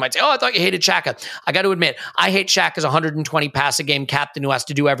why someone might say, oh, I thought you hated Xhaka. I got to admit, I hate Xhaka's 120 pass a game captain who has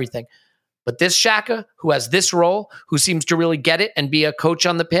to do everything. But this Xhaka, who has this role, who seems to really get it and be a coach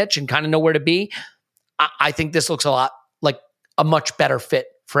on the pitch and kind of know where to be, I think this looks a lot like a much better fit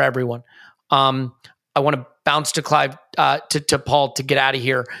for everyone. I want to bounce to Clive, to Paul to get out of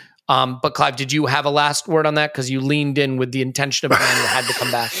here. But Clive, did you have a last word on that? Because you leaned in with the intention of Emmanuel had to come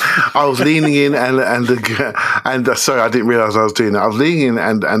back. I was leaning in and sorry, I didn't realize I was doing that. I was leaning in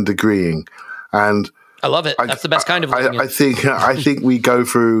and agreeing. And I love it. That's the best kind of leaning in. I think we go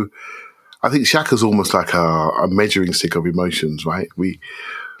through. I think Xhaka's almost like a measuring stick of emotions, right?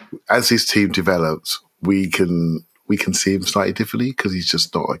 As his team develops, we can we can see him slightly differently because he's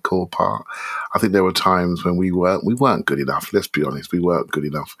just not a core part. I think there were times when we weren't good enough. Let's be honest, we weren't good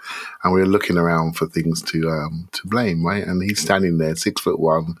enough, and we were looking around for things to blame, right? And he's standing there,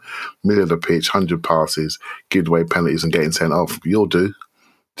 6'1", middle of the pitch, 100 passes, giving away penalties and getting sent off. You'll do.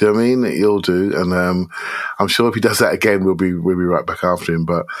 Do you know what I mean? You'll do, and I'm sure if he does that again, we'll be right back after him.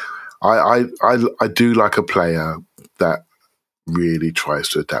 But I do like a player that really tries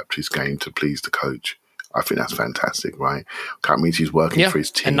to adapt his game to please the coach. I think that's fantastic, right? That means he's working for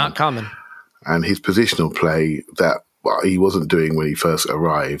his team. And not common. And his positional play that he wasn't doing when he first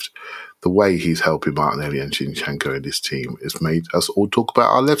arrived, the way he's helping Martinelli and Zinchenko in this team has made us all talk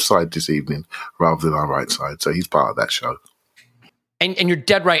about our left side this evening rather than our right side. So he's part of that show. And you're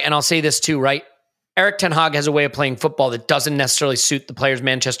dead right. And I'll say this too, right? Erik ten Hag has a way of playing football that doesn't necessarily suit the players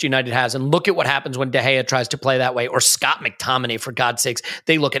Manchester United has. And look at what happens when De Gea tries to play that way, or Scott McTominay, for God's sakes.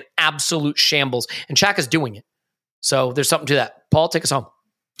 They look an absolute shambles. And Xhaka's doing it. So there's something to that. Paul, take us home.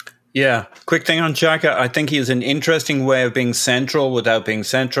 Yeah, quick thing on Xhaka. I think he has an interesting way of being central without being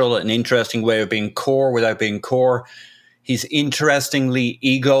central, an interesting way of being core without being core. He's interestingly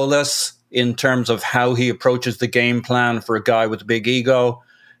egoless in terms of how he approaches the game plan for a guy with a big ego.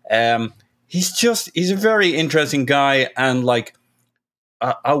 He's a very interesting guy, and like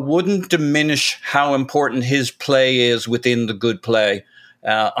I wouldn't diminish how important his play is within the good play.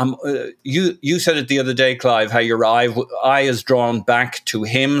 You said it the other day, Clive, how your eye is drawn back to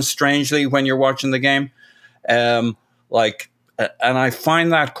him strangely when you're watching the game. And I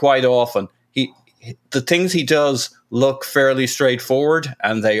find that quite often. The things he does look fairly straightforward,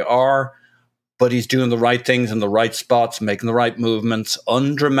 and they are, but he's doing the right things in the right spots, making the right movements,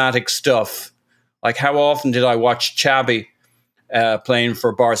 undramatic stuff. Like, how often did I watch Xavi playing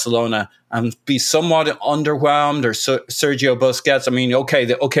for Barcelona and be somewhat underwhelmed, or Sergio Busquets? I mean,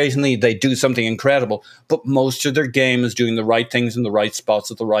 okay, occasionally they do something incredible, but most of their game is doing the right things in the right spots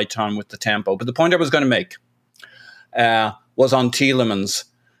at the right time with the tempo. But the point I was going to make was on Tielemans,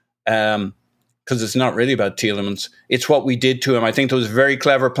 because it's not really about Tielemans. It's what we did to him. I think there was a very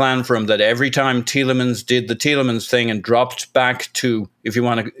clever plan for him that every time Tielemans did the Tielemans thing and dropped back to, if you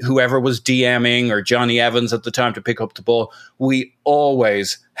want to, whoever was DMing or Johnny Evans at the time to pick up the ball, we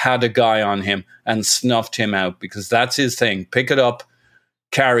always had a guy on him and snuffed him out, because that's his thing. Pick it up,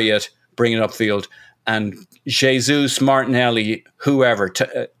 carry it, bring it upfield. And Jesus, Martinelli, whoever,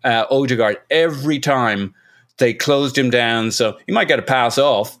 Odegaard, every time they closed him down. So he might get a pass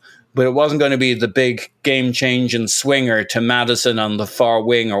off, but it wasn't going to be the big game-changing swinger to Maddison on the far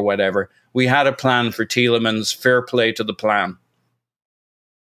wing or whatever. We had a plan for Tielemans. Fair play to the plan.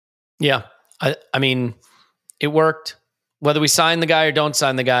 Yeah. I mean, it worked. Whether we sign the guy or don't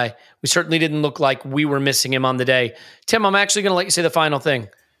sign the guy, we certainly didn't look like we were missing him on the day. Tim, I'm actually going to let you say the final thing. Do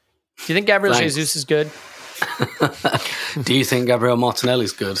you think Gabriel Jesus is good? Do you think Gabriel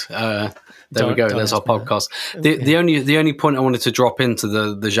Martinelli's good? There we go. There's our podcast. The only point I wanted to drop into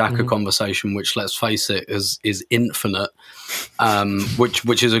the Xhaka conversation, which, let's face it, is infinite,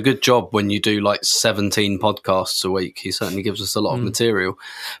 which is a good job when you do like 17 podcasts a week. He certainly gives us a lot of material.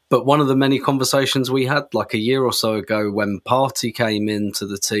 But one of the many conversations we had like a year or so ago when Partey came into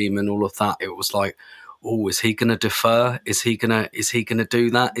the team and all of that, it was like, oh, is he going to defer? Is he going to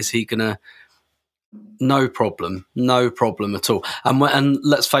do that? Is he going to? No problem at all. And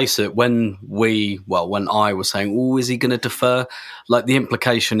let's face it, when I was saying, oh, is he going to defer? Like, the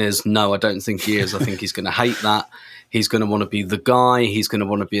implication is, no, I don't think he is. I think he's going to hate that. He's going to want to be the guy. He's going to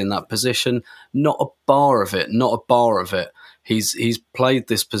want to be in that position. Not a bar of it. He's played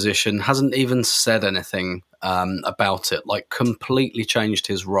this position, hasn't even said anything about it, like completely changed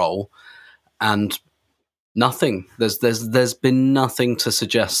his role, and nothing. There's been nothing to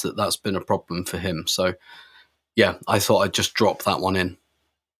suggest that that's been a problem for him. So, yeah, I thought I'd just drop that one in.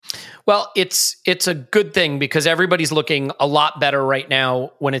 Well, it's a good thing, because everybody's looking a lot better right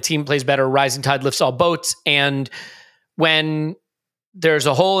now. When a team plays better, rising tide lifts all boats. And when there's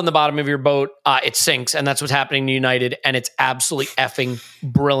a hole in the bottom of your boat, it sinks. And that's what's happening to United. And it's absolutely effing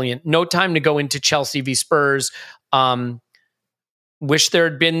brilliant. No time to go into Chelsea v Spurs. Wish there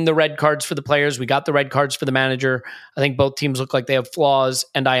had been the red cards for the players. We got the red cards for the manager. I think both teams look like they have flaws.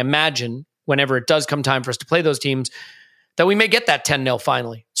 And I imagine whenever it does come time for us to play those teams, that we may get that 10-0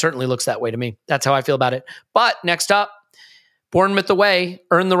 finally. Certainly looks that way to me. That's how I feel about it. But next up, Bournemouth away,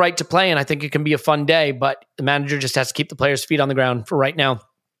 earn the right to play. And I think it can be a fun day, but the manager just has to keep the players' feet on the ground for right now,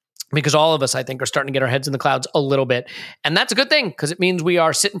 because all of us, I think, are starting to get our heads in the clouds a little bit. And that's a good thing, because it means we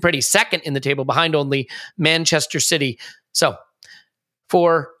are sitting pretty second in the table behind only Manchester City. So,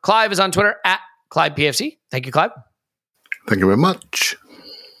 for Clive is on Twitter at ClivePFC. Thank you, Clive. Thank you very much.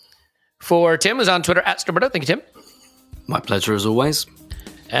 For Tim is on Twitter at Stillberto. Thank you, Tim. My pleasure as always.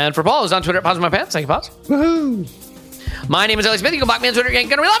 And for Paul, who's on Twitter at Pause My Pants. Thank you, Pause. Woohoo! My name is Ellie Smith. You can block me on Twitter at Yankee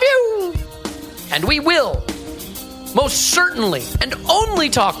Gunner. We love you! And we will most certainly and only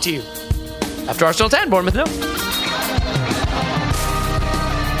talk to you after Arsenal 10, Bournemouth 0.